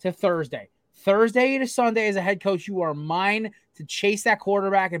night to Thursday. Thursday to Sunday as a head coach, you are mine to chase that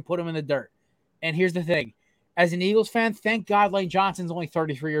quarterback and put him in the dirt. And here's the thing. As an Eagles fan, thank God Lane Johnson's only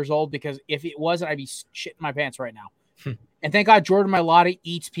 33 years old because if it wasn't, I'd be shitting my pants right now. And thank God Jordan Mailata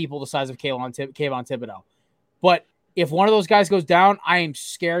eats people the size of Kayvon Thibodeau. But if one of those guys goes down, I am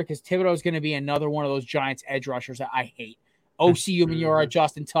scared because Thibodeau is going to be another one of those Giants edge rushers that I hate. O.C. Umenyiora,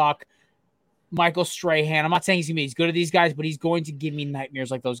 Justin Tuck, Michael Strahan. I'm not saying he's going to be as good at these guys, but he's going to give me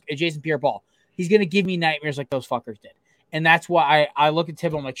nightmares like those. Jason Pierre-Paul. He's going to give me nightmares like those fuckers did. And that's why I look at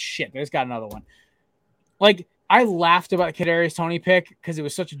Thibodeau, I'm like, shit, there's got another one. Like, I laughed about the Kadarius Toney pick because it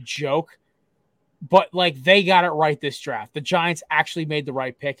was such a joke. But, like, they got it right this draft. The Giants actually made the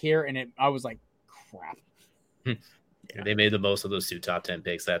right pick here, and I was like, crap. Yeah, they made the most of those 2 top 10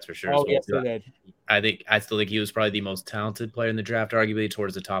 picks, that's for sure. Oh, yes, they did. I still think he was probably the most talented player in the draft, arguably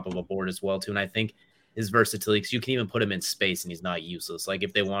towards the top of a board as well, too. And I think his versatility, because you can even put him in space and he's not useless. Like,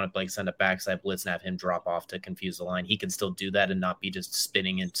 if they want to like send a backside blitz and have him drop off to confuse the line, he can still do that and not be just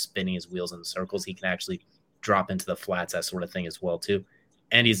spinning his wheels in the circles. He can actually drop into the flats, that sort of thing as well, too.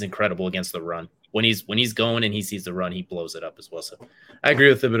 And he's incredible against the run. When he's going and he sees the run, he blows it up as well. So I agree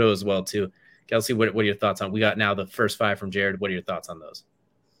with Thibodeau as well, too. Kelsey, what are your thoughts on? We got now the first 5 from Jared. What are your thoughts on those?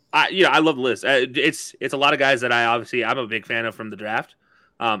 I love the list. It's a lot of guys that I'm a big fan of from the draft.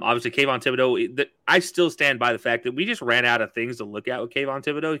 Obviously, Kayvon Thibodeau. I still stand by the fact that we just ran out of things to look at with Kayvon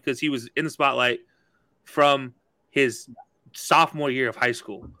Thibodeau because he was in the spotlight from his sophomore year of high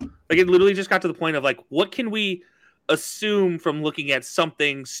school. Like, it literally just got to the point of like, what can we assume from looking at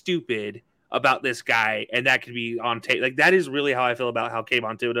something stupid about this guy, and that could be on tape. Like, that is really how I feel about how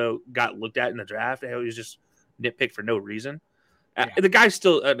Kayvon Thibodeau got looked at in the draft. He was just nitpicked for no reason. Yeah. The guy's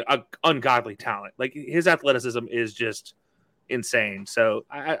still an ungodly talent. Like, his athleticism is just insane. So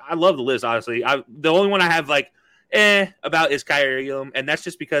I love the list, honestly. The only one I have like about is Kyrie Elam, and that's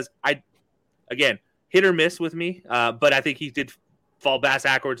just because again, hit or miss with me, but I think he did fall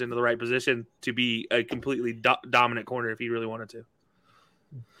backwards into the right position to be a completely dominant corner if he really wanted to.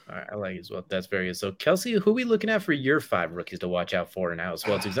 All right, I like it as well. That's very good. So, Kelsey, who are we looking at for your 5 rookies to watch out for now as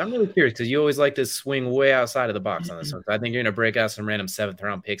well? Because I'm really curious because you always like to swing way outside of the box on this one. So I think you're going to break out some random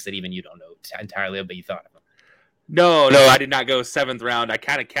 7th-round picks that even you don't know entirely of, but you thought of them. No, I did not go 7th round. I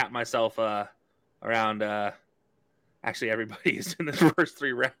kind of capped myself around actually everybody is in the first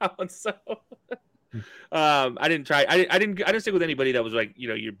 3 rounds. So I didn't try. I didn't stick with anybody that was like,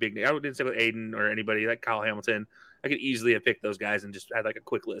 your big name. I didn't stick with Aiden or anybody like Kyle Hamilton. I could easily have picked those guys and just had like a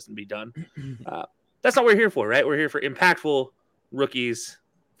quick list and be done. That's not what we're here for, right? We're here for impactful rookies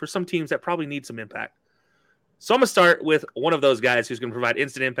for some teams that probably need some impact. So I'm going to start with one of those guys who's going to provide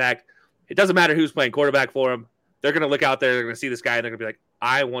instant impact. It doesn't matter who's playing quarterback for him. They're going to look out there. They're going to see this guy, and they're going to be like,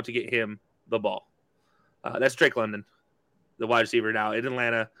 I want to get him the ball. That's Drake London, the wide receiver now in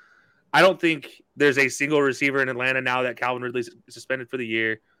Atlanta. I don't think there's a single receiver in Atlanta now that Calvin Ridley suspended for the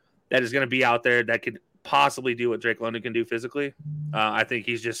year that is going to be out there that could possibly do what Drake London can do physically. I think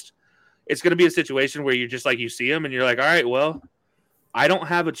it's going to be a situation where you're just like, you see him and you're like, all right, well, I don't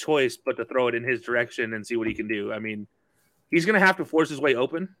have a choice but to throw it in his direction and see what he can do. I mean, he's going to have to force his way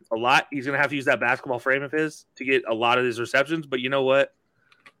open a lot. He's going to have to use that basketball frame of his to get a lot of his receptions. But you know what?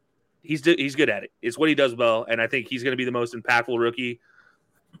 He's good at it. It's what he does well. And I think he's going to be the most impactful rookie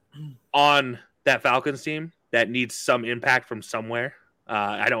on that Falcons team that needs some impact from somewhere.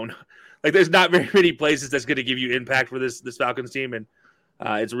 I don't know. Like, there's not very many places that's going to give you impact for this Falcons team. And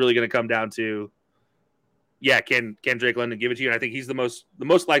it's really going to come down to, can Drake London give it to you? And I think he's the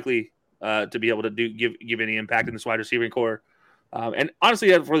most likely to be able to give any impact in this wide receiving core. And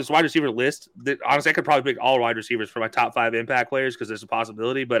honestly, for this wide receiver list, I could probably pick all wide receivers for my top 5 impact players because there's a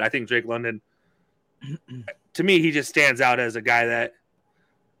possibility. But I think Drake London, to me, he just stands out as a guy that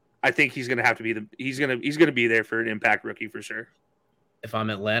I think he's going to have to be he's going to be there for an impact rookie for sure. If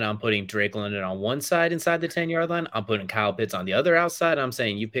I'm Atlanta, I'm putting Drake London on one side inside the 10-yard line. I'm putting Kyle Pitts on the other outside. I'm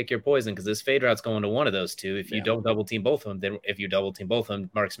saying you pick your poison because this fade route's going to one of those two. If you don't double team both of them, then if you double team both of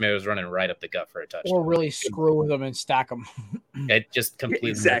them, Marcus Mario's running right up the gut for a touchdown. Or really screw with them and stack them. It just completely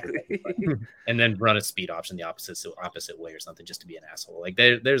exactly. And then run a speed option the opposite way or something just to be an asshole. Like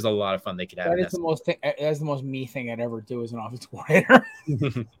there's a lot of fun they could have. That's the most me thing I'd ever do as an offensive coordinator.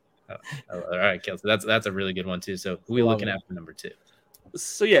 All right, Kelsey, that's a really good one too. So who are we looking at for number 2?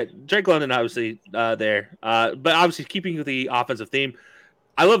 So, Drake London, obviously, there. But obviously, keeping with the offensive theme,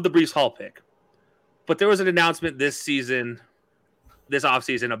 I love the Breece Hall pick. But there was an announcement this offseason,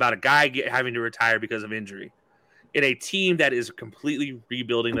 about a guy having to retire because of injury in a team that is completely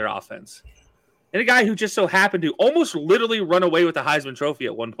rebuilding their offense. And a guy who just so happened to almost literally run away with the Heisman Trophy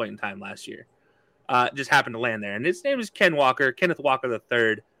at one point in time last year. Just happened to land there. And his name is Kenneth Walker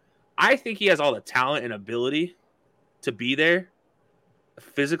III. I think he has all the talent and ability to be there.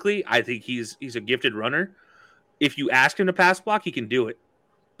 Physically, I think he's a gifted runner. If you ask him to pass block, he can do it.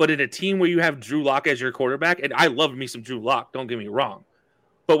 But in a team where you have Drew Lock as your quarterback, and I love me some Drew Lock, don't get me wrong.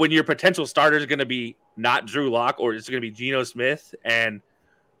 But when your potential starter is going to be not Drew Lock or it's going to be Geno Smith, and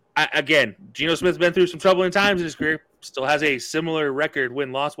again, Geno Smith's been through some troubling times in his career, still has a similar record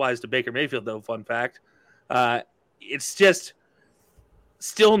win-loss wise to Baker Mayfield, though, fun fact. It's just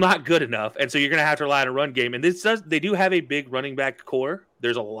still not good enough, and so you're going to have to rely on a run game. And they do have a big running back core.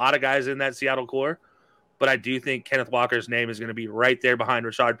 There's a lot of guys in that Seattle core, but I do think Kenneth Walker's name is going to be right there behind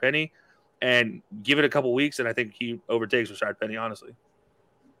Rashad Penny, and give it a couple weeks, and I think he overtakes Rashad Penny, honestly.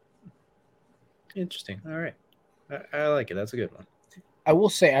 Interesting. All right. I like it. That's a good one. I will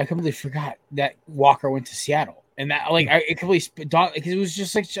say I completely forgot that Walker went to Seattle, and that it completely because it was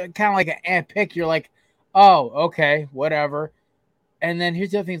just like kind of like an ant pick. You're like, oh, okay, whatever. And then here's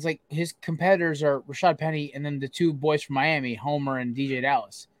the other thing: it's like his competitors are Rashad Penny, and then the 2 boys from Miami, Homer and DJ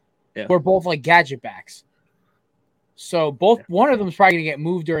Dallas. Yeah. We're both like gadget backs. So one of them is probably going to get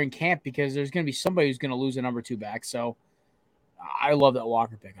moved during camp because there's going to be somebody who's going to lose a number 2 back. So I love that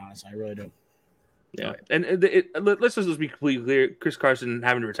Walker pick, honestly. I really do. Yeah, and let's just be completely clear: Chris Carson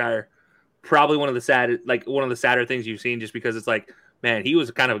having to retire, probably one of the sadder things you've seen, just because it's like, man, he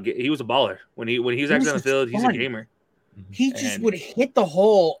was a baller when he was actually on the field. He's a gamer. He just would hit the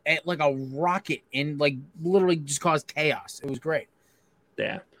hole at like a rocket and like literally just cause chaos. It was great.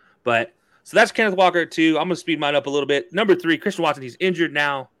 Yeah, but so that's Kenneth Walker too. I'm gonna speed mine up a little bit. Number 3, Christian Watson. He's injured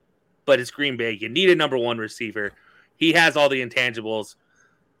now, but it's Green Bay. You need a number 1 receiver. He has all the intangibles.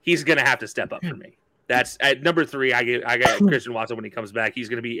 He's gonna have to step up for me. That's at number 3. I got Christian Watson when he comes back. He's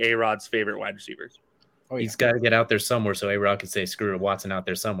gonna be A-Rod's favorite wide receiver. He's got to get out there somewhere so A-Rod can say, screw it, Watson out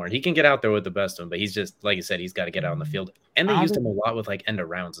there somewhere. He can get out there with the best of them, but he's just, like you said, he's got to get out on the field. And they used him a lot with like end of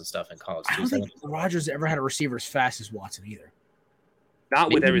rounds and stuff in college, too. I don't think Rodgers ever had a receiver as fast as Watson either.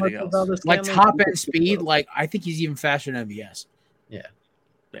 Not with everything else. Like top-end speed, like I think he's even faster than MVS. Yeah.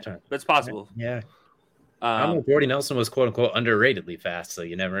 That's possible. Yeah. I don't know. Jordy Nelson was quote unquote underratedly fast, so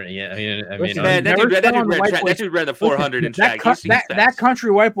you never. Yeah, that dude ran the 400 in track. That country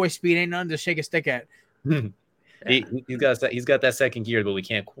white boy speed ain't nothing to shake a stick at. He's got that second gear, but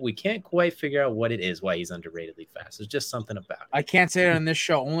we can't quite figure out what it is why he's underratedly fast. There's just something about it. I can't say it on this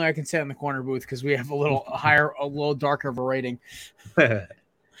show. Only I can say it in the corner booth because we have a little darker of a rating. That's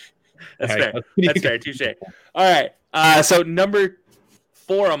fair. That's fair. Touche. All right. So number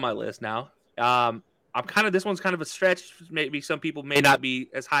 4 on my list now. This one's kind of a stretch. Maybe some people may not be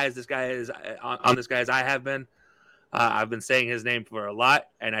as high as this guy is on this guy as I have been. I've been saying his name for a lot,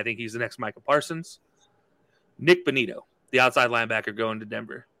 and I think he's the next Micah Parsons. Nick Bonitto, the outside linebacker going to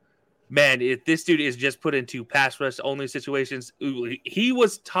Denver. Man, if this dude is just put into pass rush only situations, he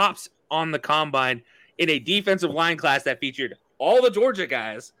was tops on the combine in a defensive line class that featured all the Georgia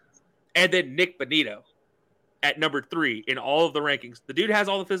guys, and then Nick Bonitto at number 3 in all of the rankings. The dude has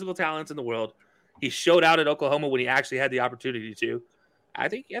all the physical talents in the world. He showed out at Oklahoma when he actually had the opportunity to. I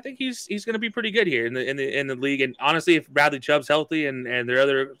think he's going to be pretty good here in the league. And honestly, if Bradley Chubb's healthy and their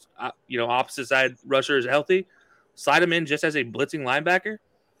other opposite side rusher is healthy, slide him in just as a blitzing linebacker,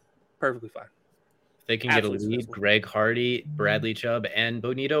 perfectly fine. If they can get a lead, Greg Hardy, Bradley Chubb, and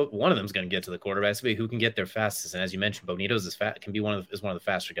Bonitto, one of them's going to get to the quarterback. So who can get there fastest? And as you mentioned, Bonitto's is one of the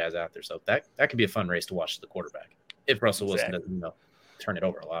faster guys out there. So that could be a fun race to watch to the quarterback if Russell Wilson doesn't turn it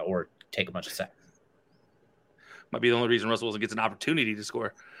over a lot or take a bunch of sacks. Might be the only reason Russell Wilson gets an opportunity to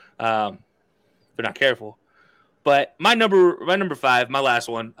score. They're not careful. But my number 5, my last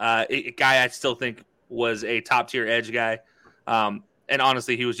one, a guy I still think was a top-tier edge guy. And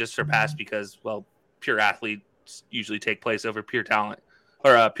honestly, he was just surpassed because, pure athletes usually take place over pure talent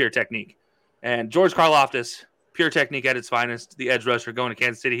or pure technique. And George Karlaftis, pure technique at its finest, the edge rusher going to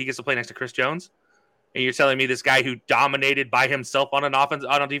Kansas City, he gets to play next to Chris Jones. And you're telling me this guy who dominated by himself on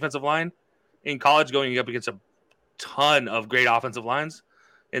a defensive line in college going up against a ton of great offensive lines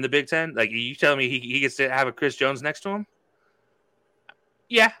in the Big Ten. Like, you telling me he gets to have a Chris Jones next to him?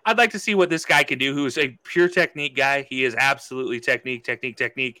 Yeah, I'd like to see what this guy can do, who is a pure technique guy. He is absolutely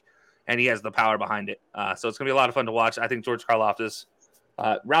technique, and he has the power behind it. So it's going to be a lot of fun to watch. I think George Karlaftis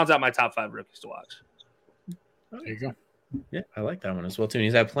rounds out my top 5 rookies to watch. There you go. Yeah, I like that one as well, too. And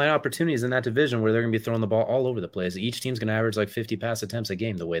he's had plenty of opportunities in that division where they're going to be throwing the ball all over the place. Each team's going to average like 50 pass attempts a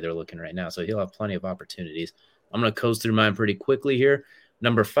game the way they're looking right now. So he'll have plenty of opportunities. I'm going to coast through mine pretty quickly here.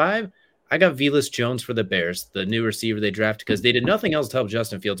 Number 5, I got Velus Jones for the Bears, the new receiver they drafted, because they did nothing else to help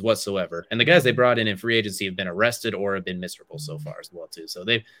Justin Fields whatsoever. And the guys they brought in free agency have been arrested or have been miserable so far as well, too. So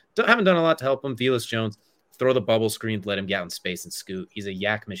they haven't done a lot to help him. Velus Jones, throw the bubble screen, let him get out in space and scoot. He's a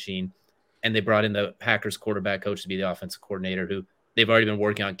yak machine. And they brought in the Packers quarterback coach to be the offensive coordinator, who they've already been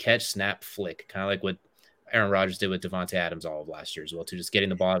working on catch, snap, flick, kind of like what Aaron Rodgers did with Devontae Adams all of last year as well, to just getting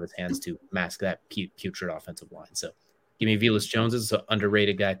the ball out of his hands to mask that putrid offensive line. So give me Velus Jones as an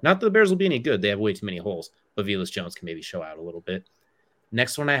underrated guy. Not that the Bears will be any good. They have way too many holes, but Velus Jones can maybe show out a little bit.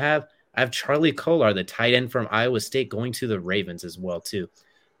 Next one I have Charlie Kolar, the tight end from Iowa State, going to the Ravens as well, too.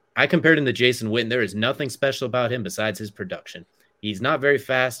 I compared him to Jason Witten. There is nothing special about him besides his production. He's not very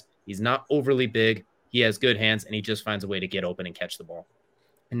fast. He's not overly big. He has good hands, and he just finds a way to get open and catch the ball.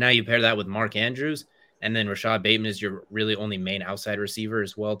 And now you pair that with Mark Andrews, and then Rashad Bateman is your really only main outside receiver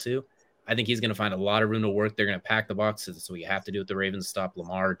as well, too. I think he's going to find a lot of room to work. They're going to pack the box. That's what you have to do with the Ravens, stop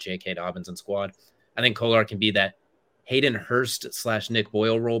Lamar, J.K. Dobbins, and squad. I think Kolar can be that Hayden Hurst / Nick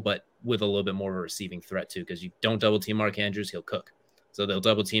Boyle role, but with a little bit more of a receiving threat, too, because you don't double-team Mark Andrews, he'll cook. So they'll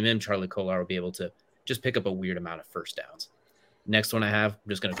double-team him. Charlie Kolar will be able to just pick up a weird amount of first downs. Next one I have, I'm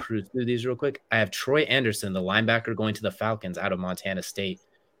just going to cruise through these real quick. I have Troy Anderson, the linebacker going to the Falcons out of Montana State.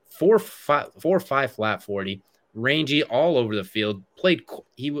 4.5 flat 40, rangy all over the field.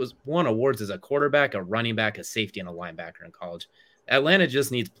 He won awards as a quarterback, a running back, a safety, and a linebacker in college. Atlanta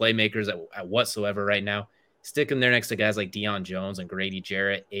just needs playmakers at whatsoever right now. Stick him there next to guys like Deion Jones and Grady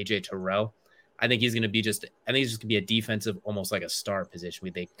Jarrett, AJ Terrell. I think he's going to be just going to be a defensive, almost like a star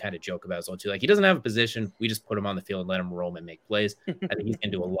position. They kind of joke about as well, too. Like, he doesn't have a position. We just put him on the field and let him roam and make plays. I think he's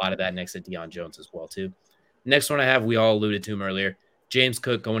going to do a lot of that next to Deion Jones as well, too. Next one I have, we all alluded to him earlier. James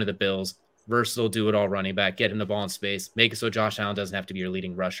Cook going to the Bills. Versatile, do-it-all running back. Get him the ball in space. Make it so Josh Allen doesn't have to be your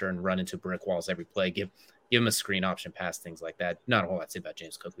leading rusher and run into brick walls every play. Give him a screen option pass, things like that. Not a whole lot to say about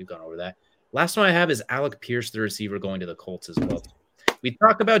James Cook. We've gone over that. Last one I have is Alec Pierce, the receiver, going to the Colts as well. We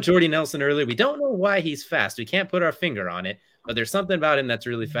talked about Jordy Nelson earlier. We don't know why he's fast. We can't put our finger on it, but there's something about him that's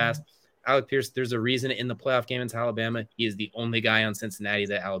really fast. Alec Pierce, there's a reason in the playoff game against Alabama, he is the only guy on Cincinnati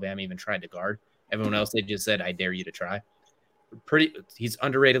that Alabama even tried to guard. Everyone else, they just said, I dare you to try. He's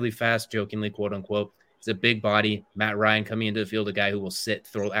underratedly fast, jokingly, quote unquote. He's a big body. Matt Ryan coming into the field, a guy who will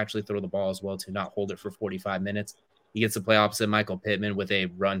actually throw the ball as well, to not hold it for 45 minutes. He gets to play opposite Michael Pittman with a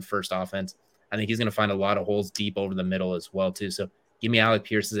run-first offense. I think he's going to find a lot of holes deep over the middle as well, too. So give me Alec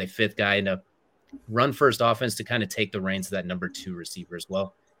Pierce as a fifth guy in a run-first offense to kind of take the reins of that number 2 receiver as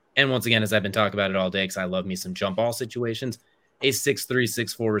well. And once again, as I've been talking about it all day, because I love me some jump ball situations, a 6'3",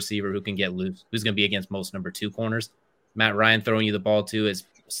 6'4" receiver who can get loose, who's going to be against most number 2 corners. Matt Ryan throwing you the ball, too, is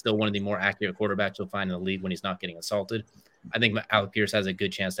still one of the more accurate quarterbacks you'll find in the league when he's not getting assaulted. I think Alec Pierce has a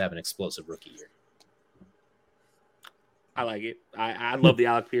good chance to have an explosive rookie year. I like it. I love the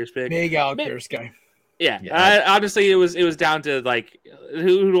Alec Pierce pick. Big Alec Pierce guy. Yeah. Honestly, it was down to like,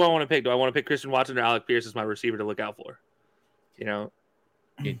 who do I want to pick? Do I want to pick Christian Watson or Alec Pierce as my receiver to look out for?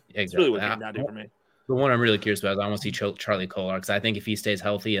 Exactly. It's really what it came down to for me. The one I'm really curious about is I want to see Charlie Kolar, because I think if he stays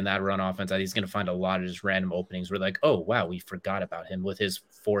healthy in that run offense, he's going to find a lot of just random openings where like, oh, wow, we forgot about him with his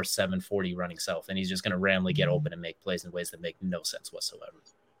 4.7 40 running self, and he's just going to randomly get open and make plays in ways that make no sense whatsoever.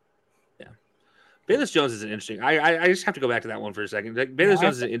 Yeah. Bayless Jones is an interesting. I just have to go back to that one for a second. Like, Bayless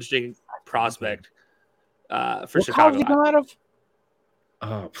Jones is an interesting prospect for Chicago. College did he come out of?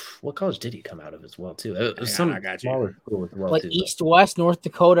 What college did he come out of as well, too? It was I got you. smaller school as well, Like too. East West, North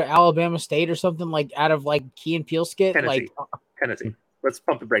Dakota, Alabama State, or something like out of like Key and Peele skit. Tennessee. Let's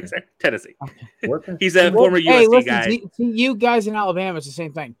pump the brakes there. Tennessee. Okay. He's a former USC guy. See, you guys in Alabama, it's the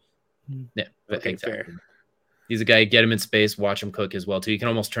same thing. Yeah, Okay, exactly. fair. He's a guy, get him in space, watch him cook as well, too. You can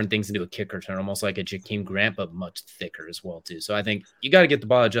almost turn things into a kick return, almost like a Jakeem Grant, but much thicker as well, too. So I think you got to get the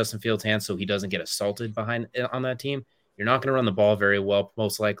ball at Justin Fields' hands so he doesn't get assaulted behind on that team. You're not going to run the ball very well,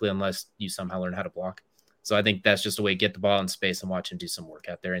 most likely, unless you somehow learn how to block. So I think that's just a way to get the ball in space and watch him do some work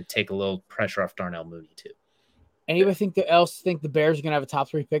out there and take a little pressure off Darnell Mooney, too. Anybody think the Bears are going to have a top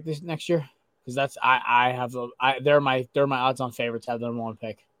 3 pick this next year? Because that's they're my odds-on favorites to have the number 1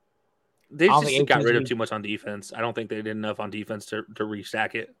 pick. They just got rid of too much on defense. I don't think they did enough on defense to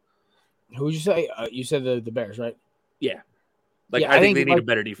restack it. Who would you say? You said the Bears, right? Yeah. I think they need a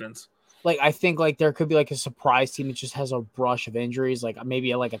better defense. I think there could be a surprise team that just has a brush of injuries,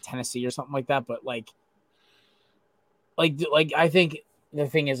 maybe a Tennessee or something like that. But I think the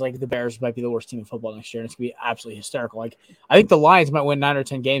thing is the Bears might be the worst team in football next year, and it's gonna be absolutely hysterical. I think the Lions might win 9 or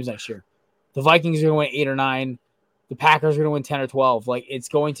 10 games next year. The Vikings are gonna win 8 or 9. The Packers are gonna win 10 or 12. It's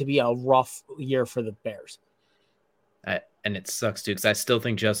going to be a rough year for the Bears. And it sucks, too, because I still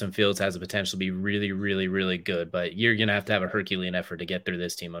think Justin Fields has the potential to be really, really, really good. But you're going to have a Herculean effort to get through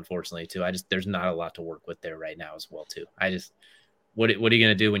this team, unfortunately, too. There's not a lot to work with there right now as well, too. What are you going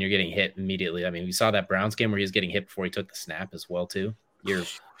to do when you're getting hit immediately? I mean, we saw that Browns game where he was getting hit before he took the snap as well, too.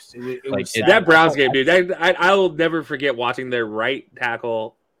 That Browns game, dude. I will never forget watching their right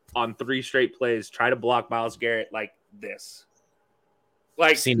tackle on 3 straight plays try to block Myles Garrett like this.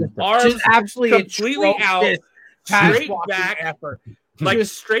 Arms just absolutely completely out. Straight back effort.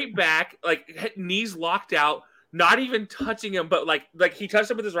 Straight back, knees locked out, not even touching him, but he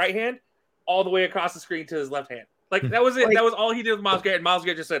touched him with his right hand all the way across the screen to his left hand. That was it. That was all he did with Myles Garrett. And Myles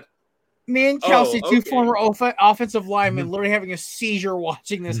Garrett just said, me and Kelsey, two former offensive linemen, literally having a seizure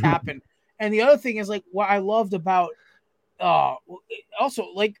watching this happen. And the other thing is what I loved about also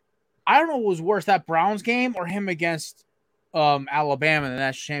I don't know what was worse, that Browns game or him against Alabama in the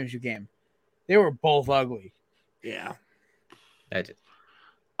national championship game. They were both ugly. Yeah. I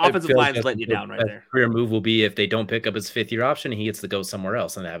Offensive line's letting you down right there. Career move will be if they don't pick up his 5th-year option, he gets to go somewhere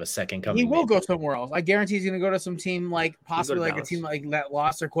else and have a second coming. He will go somewhere else. I guarantee he's going to go to some team possibly a team that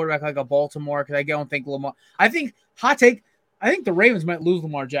lost their quarterback, like a Baltimore. Because I don't think Lamar. I think hot take. I think the Ravens might lose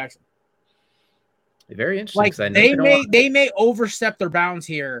Lamar Jackson. Very interesting. They may overstep their bounds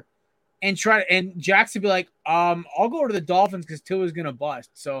here, and Jackson be like, I'll go to the Dolphins because Tua's going to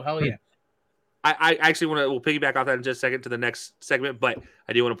bust. So hell yeah. I actually we'll piggyback off that in just a second to the next segment, but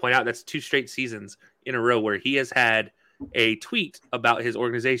I do want to point out that's 2 straight seasons in a row where he has had a tweet about his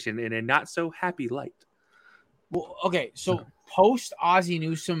organization in a not so happy light. Well, okay, so post Ozzie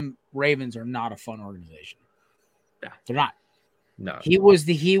Newsome, Ravens are not a fun organization. Yeah, they're not. No, he was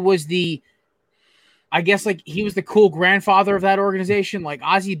the I guess he was the cool grandfather of that organization.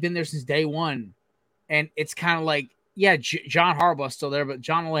 Ozzie had been there since day one, and it's kind of John Harbaugh's still there, but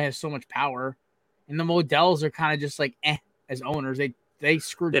John only has so much power. And the Modells are kind of just as owners. They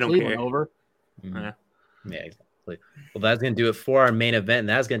screwed Cleveland over. Mm-hmm. Yeah. Well, that's going to do it for our main event, and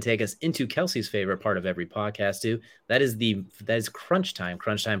that's going to take us into Kelsey's favorite part of every podcast, too. That is Crunch Time.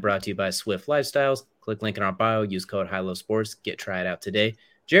 Crunch Time brought to you by Swift Lifestyles. Click link in our bio. Use code HILOSports. Try it out today.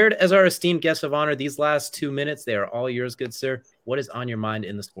 Jared, as our esteemed guest of honor, these last 2 minutes, they are all yours, good sir. What is on your mind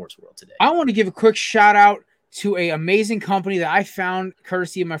in the sports world today? I want to give a quick shout out to an amazing company that I found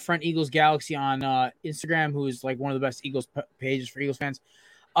courtesy of my friend Eagles Galaxy on Instagram, who is like one of the best Eagles pages for Eagles fans.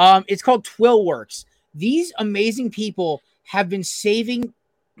 It's called Twillworks. These amazing people have been saving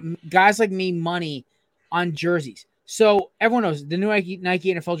guys like me money on jerseys. So everyone knows the new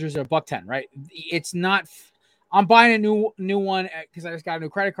Nike NFL jerseys are $110, right? It's not. I'm buying a new one because I just got a new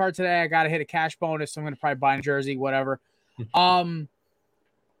credit card today. I got to hit a cash bonus, so I'm going to probably buy a jersey, whatever. But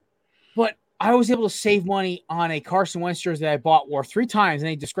I was able to save money on a Carson Wentz jersey that I wore 3 times, and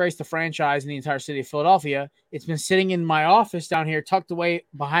he disgraced the franchise in the entire city of Philadelphia. It's been sitting in my office down here, tucked away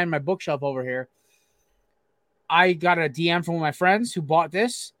behind my bookshelf over here. I got a DM from one of my friends who bought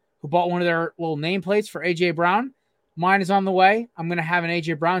one of their little nameplates for A.J. Brown. Mine is on the way. I'm going to have an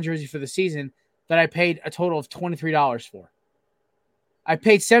A.J. Brown jersey for the season that I paid a total of $23 for. I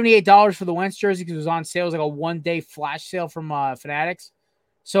paid $78 for the Wentz jersey because it was on sale. It was like a one-day flash sale from Fanatics.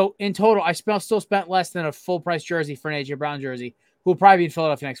 So in total, I still spent less than a full-price jersey for an A.J. Brown jersey, who will probably be in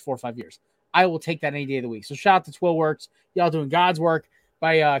Philadelphia next 4 or 5 years. I will take that any day of the week. So shout out to Twillworks. Y'all doing God's work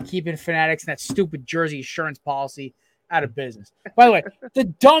by keeping Fanatics and that stupid jersey insurance policy out of business. By the way, the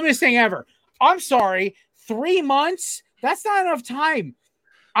dumbest thing ever. I'm sorry, 3 months? That's not enough time.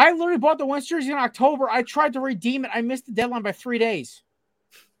 I literally bought the Wentz jersey in October. I tried to redeem it. I missed the deadline by 3 days.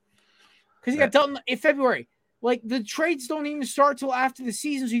 Because he got dealt in February. Like, the trades don't even start till after the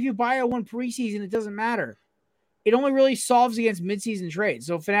season. So if you buy one preseason, it doesn't matter. It only really solves against midseason trades.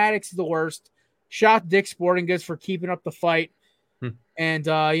 So Fanatics is the worst. Shout out to Dick's Sporting Goods for keeping up the fight. And,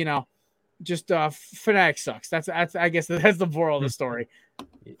 Fanatics sucks. That's I guess that's the moral of the story.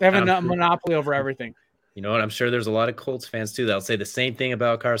 They have a monopoly over everything. You know what? I'm sure there's a lot of Colts fans, too, that'll say the same thing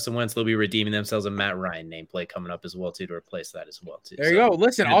about Carson Wentz. They'll be redeeming themselves a Matt Ryan nameplate coming up as well, too, to replace that as well, too. There you go.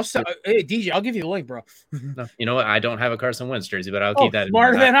 Listen, hey, DJ, I'll give you the link, bro. No, you know what? I don't have a Carson Wentz jersey, but I'll keep that in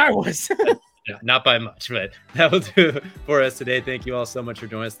mind. Smarter than I was. Not by much, but that will do it for us today. Thank you all so much for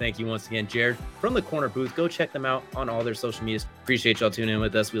joining us. Thank you once again, Jared, from the Corner Booth. Go check them out on all their social medias. Appreciate y'all tuning in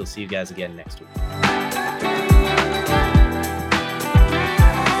with us. We'll see you guys again next week.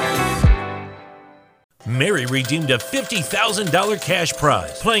 Mary redeemed a $50,000 cash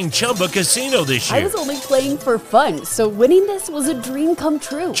prize playing Chumba Casino this year. I was only playing for fun, so winning this was a dream come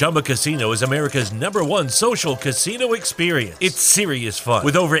true. Chumba Casino is America's #1 social casino experience. It's serious fun.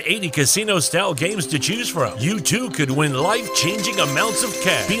 With over 80 casino-style games to choose from, you too could win life-changing amounts of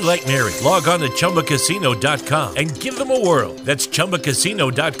cash. Be like Mary. Log on to ChumbaCasino.com and give them a whirl. That's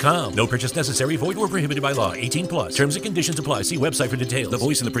ChumbaCasino.com. No purchase necessary. Void where prohibited by law. 18+. Terms and conditions apply. See website for details. The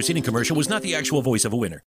voice in the preceding commercial was not the actual voice of a winner.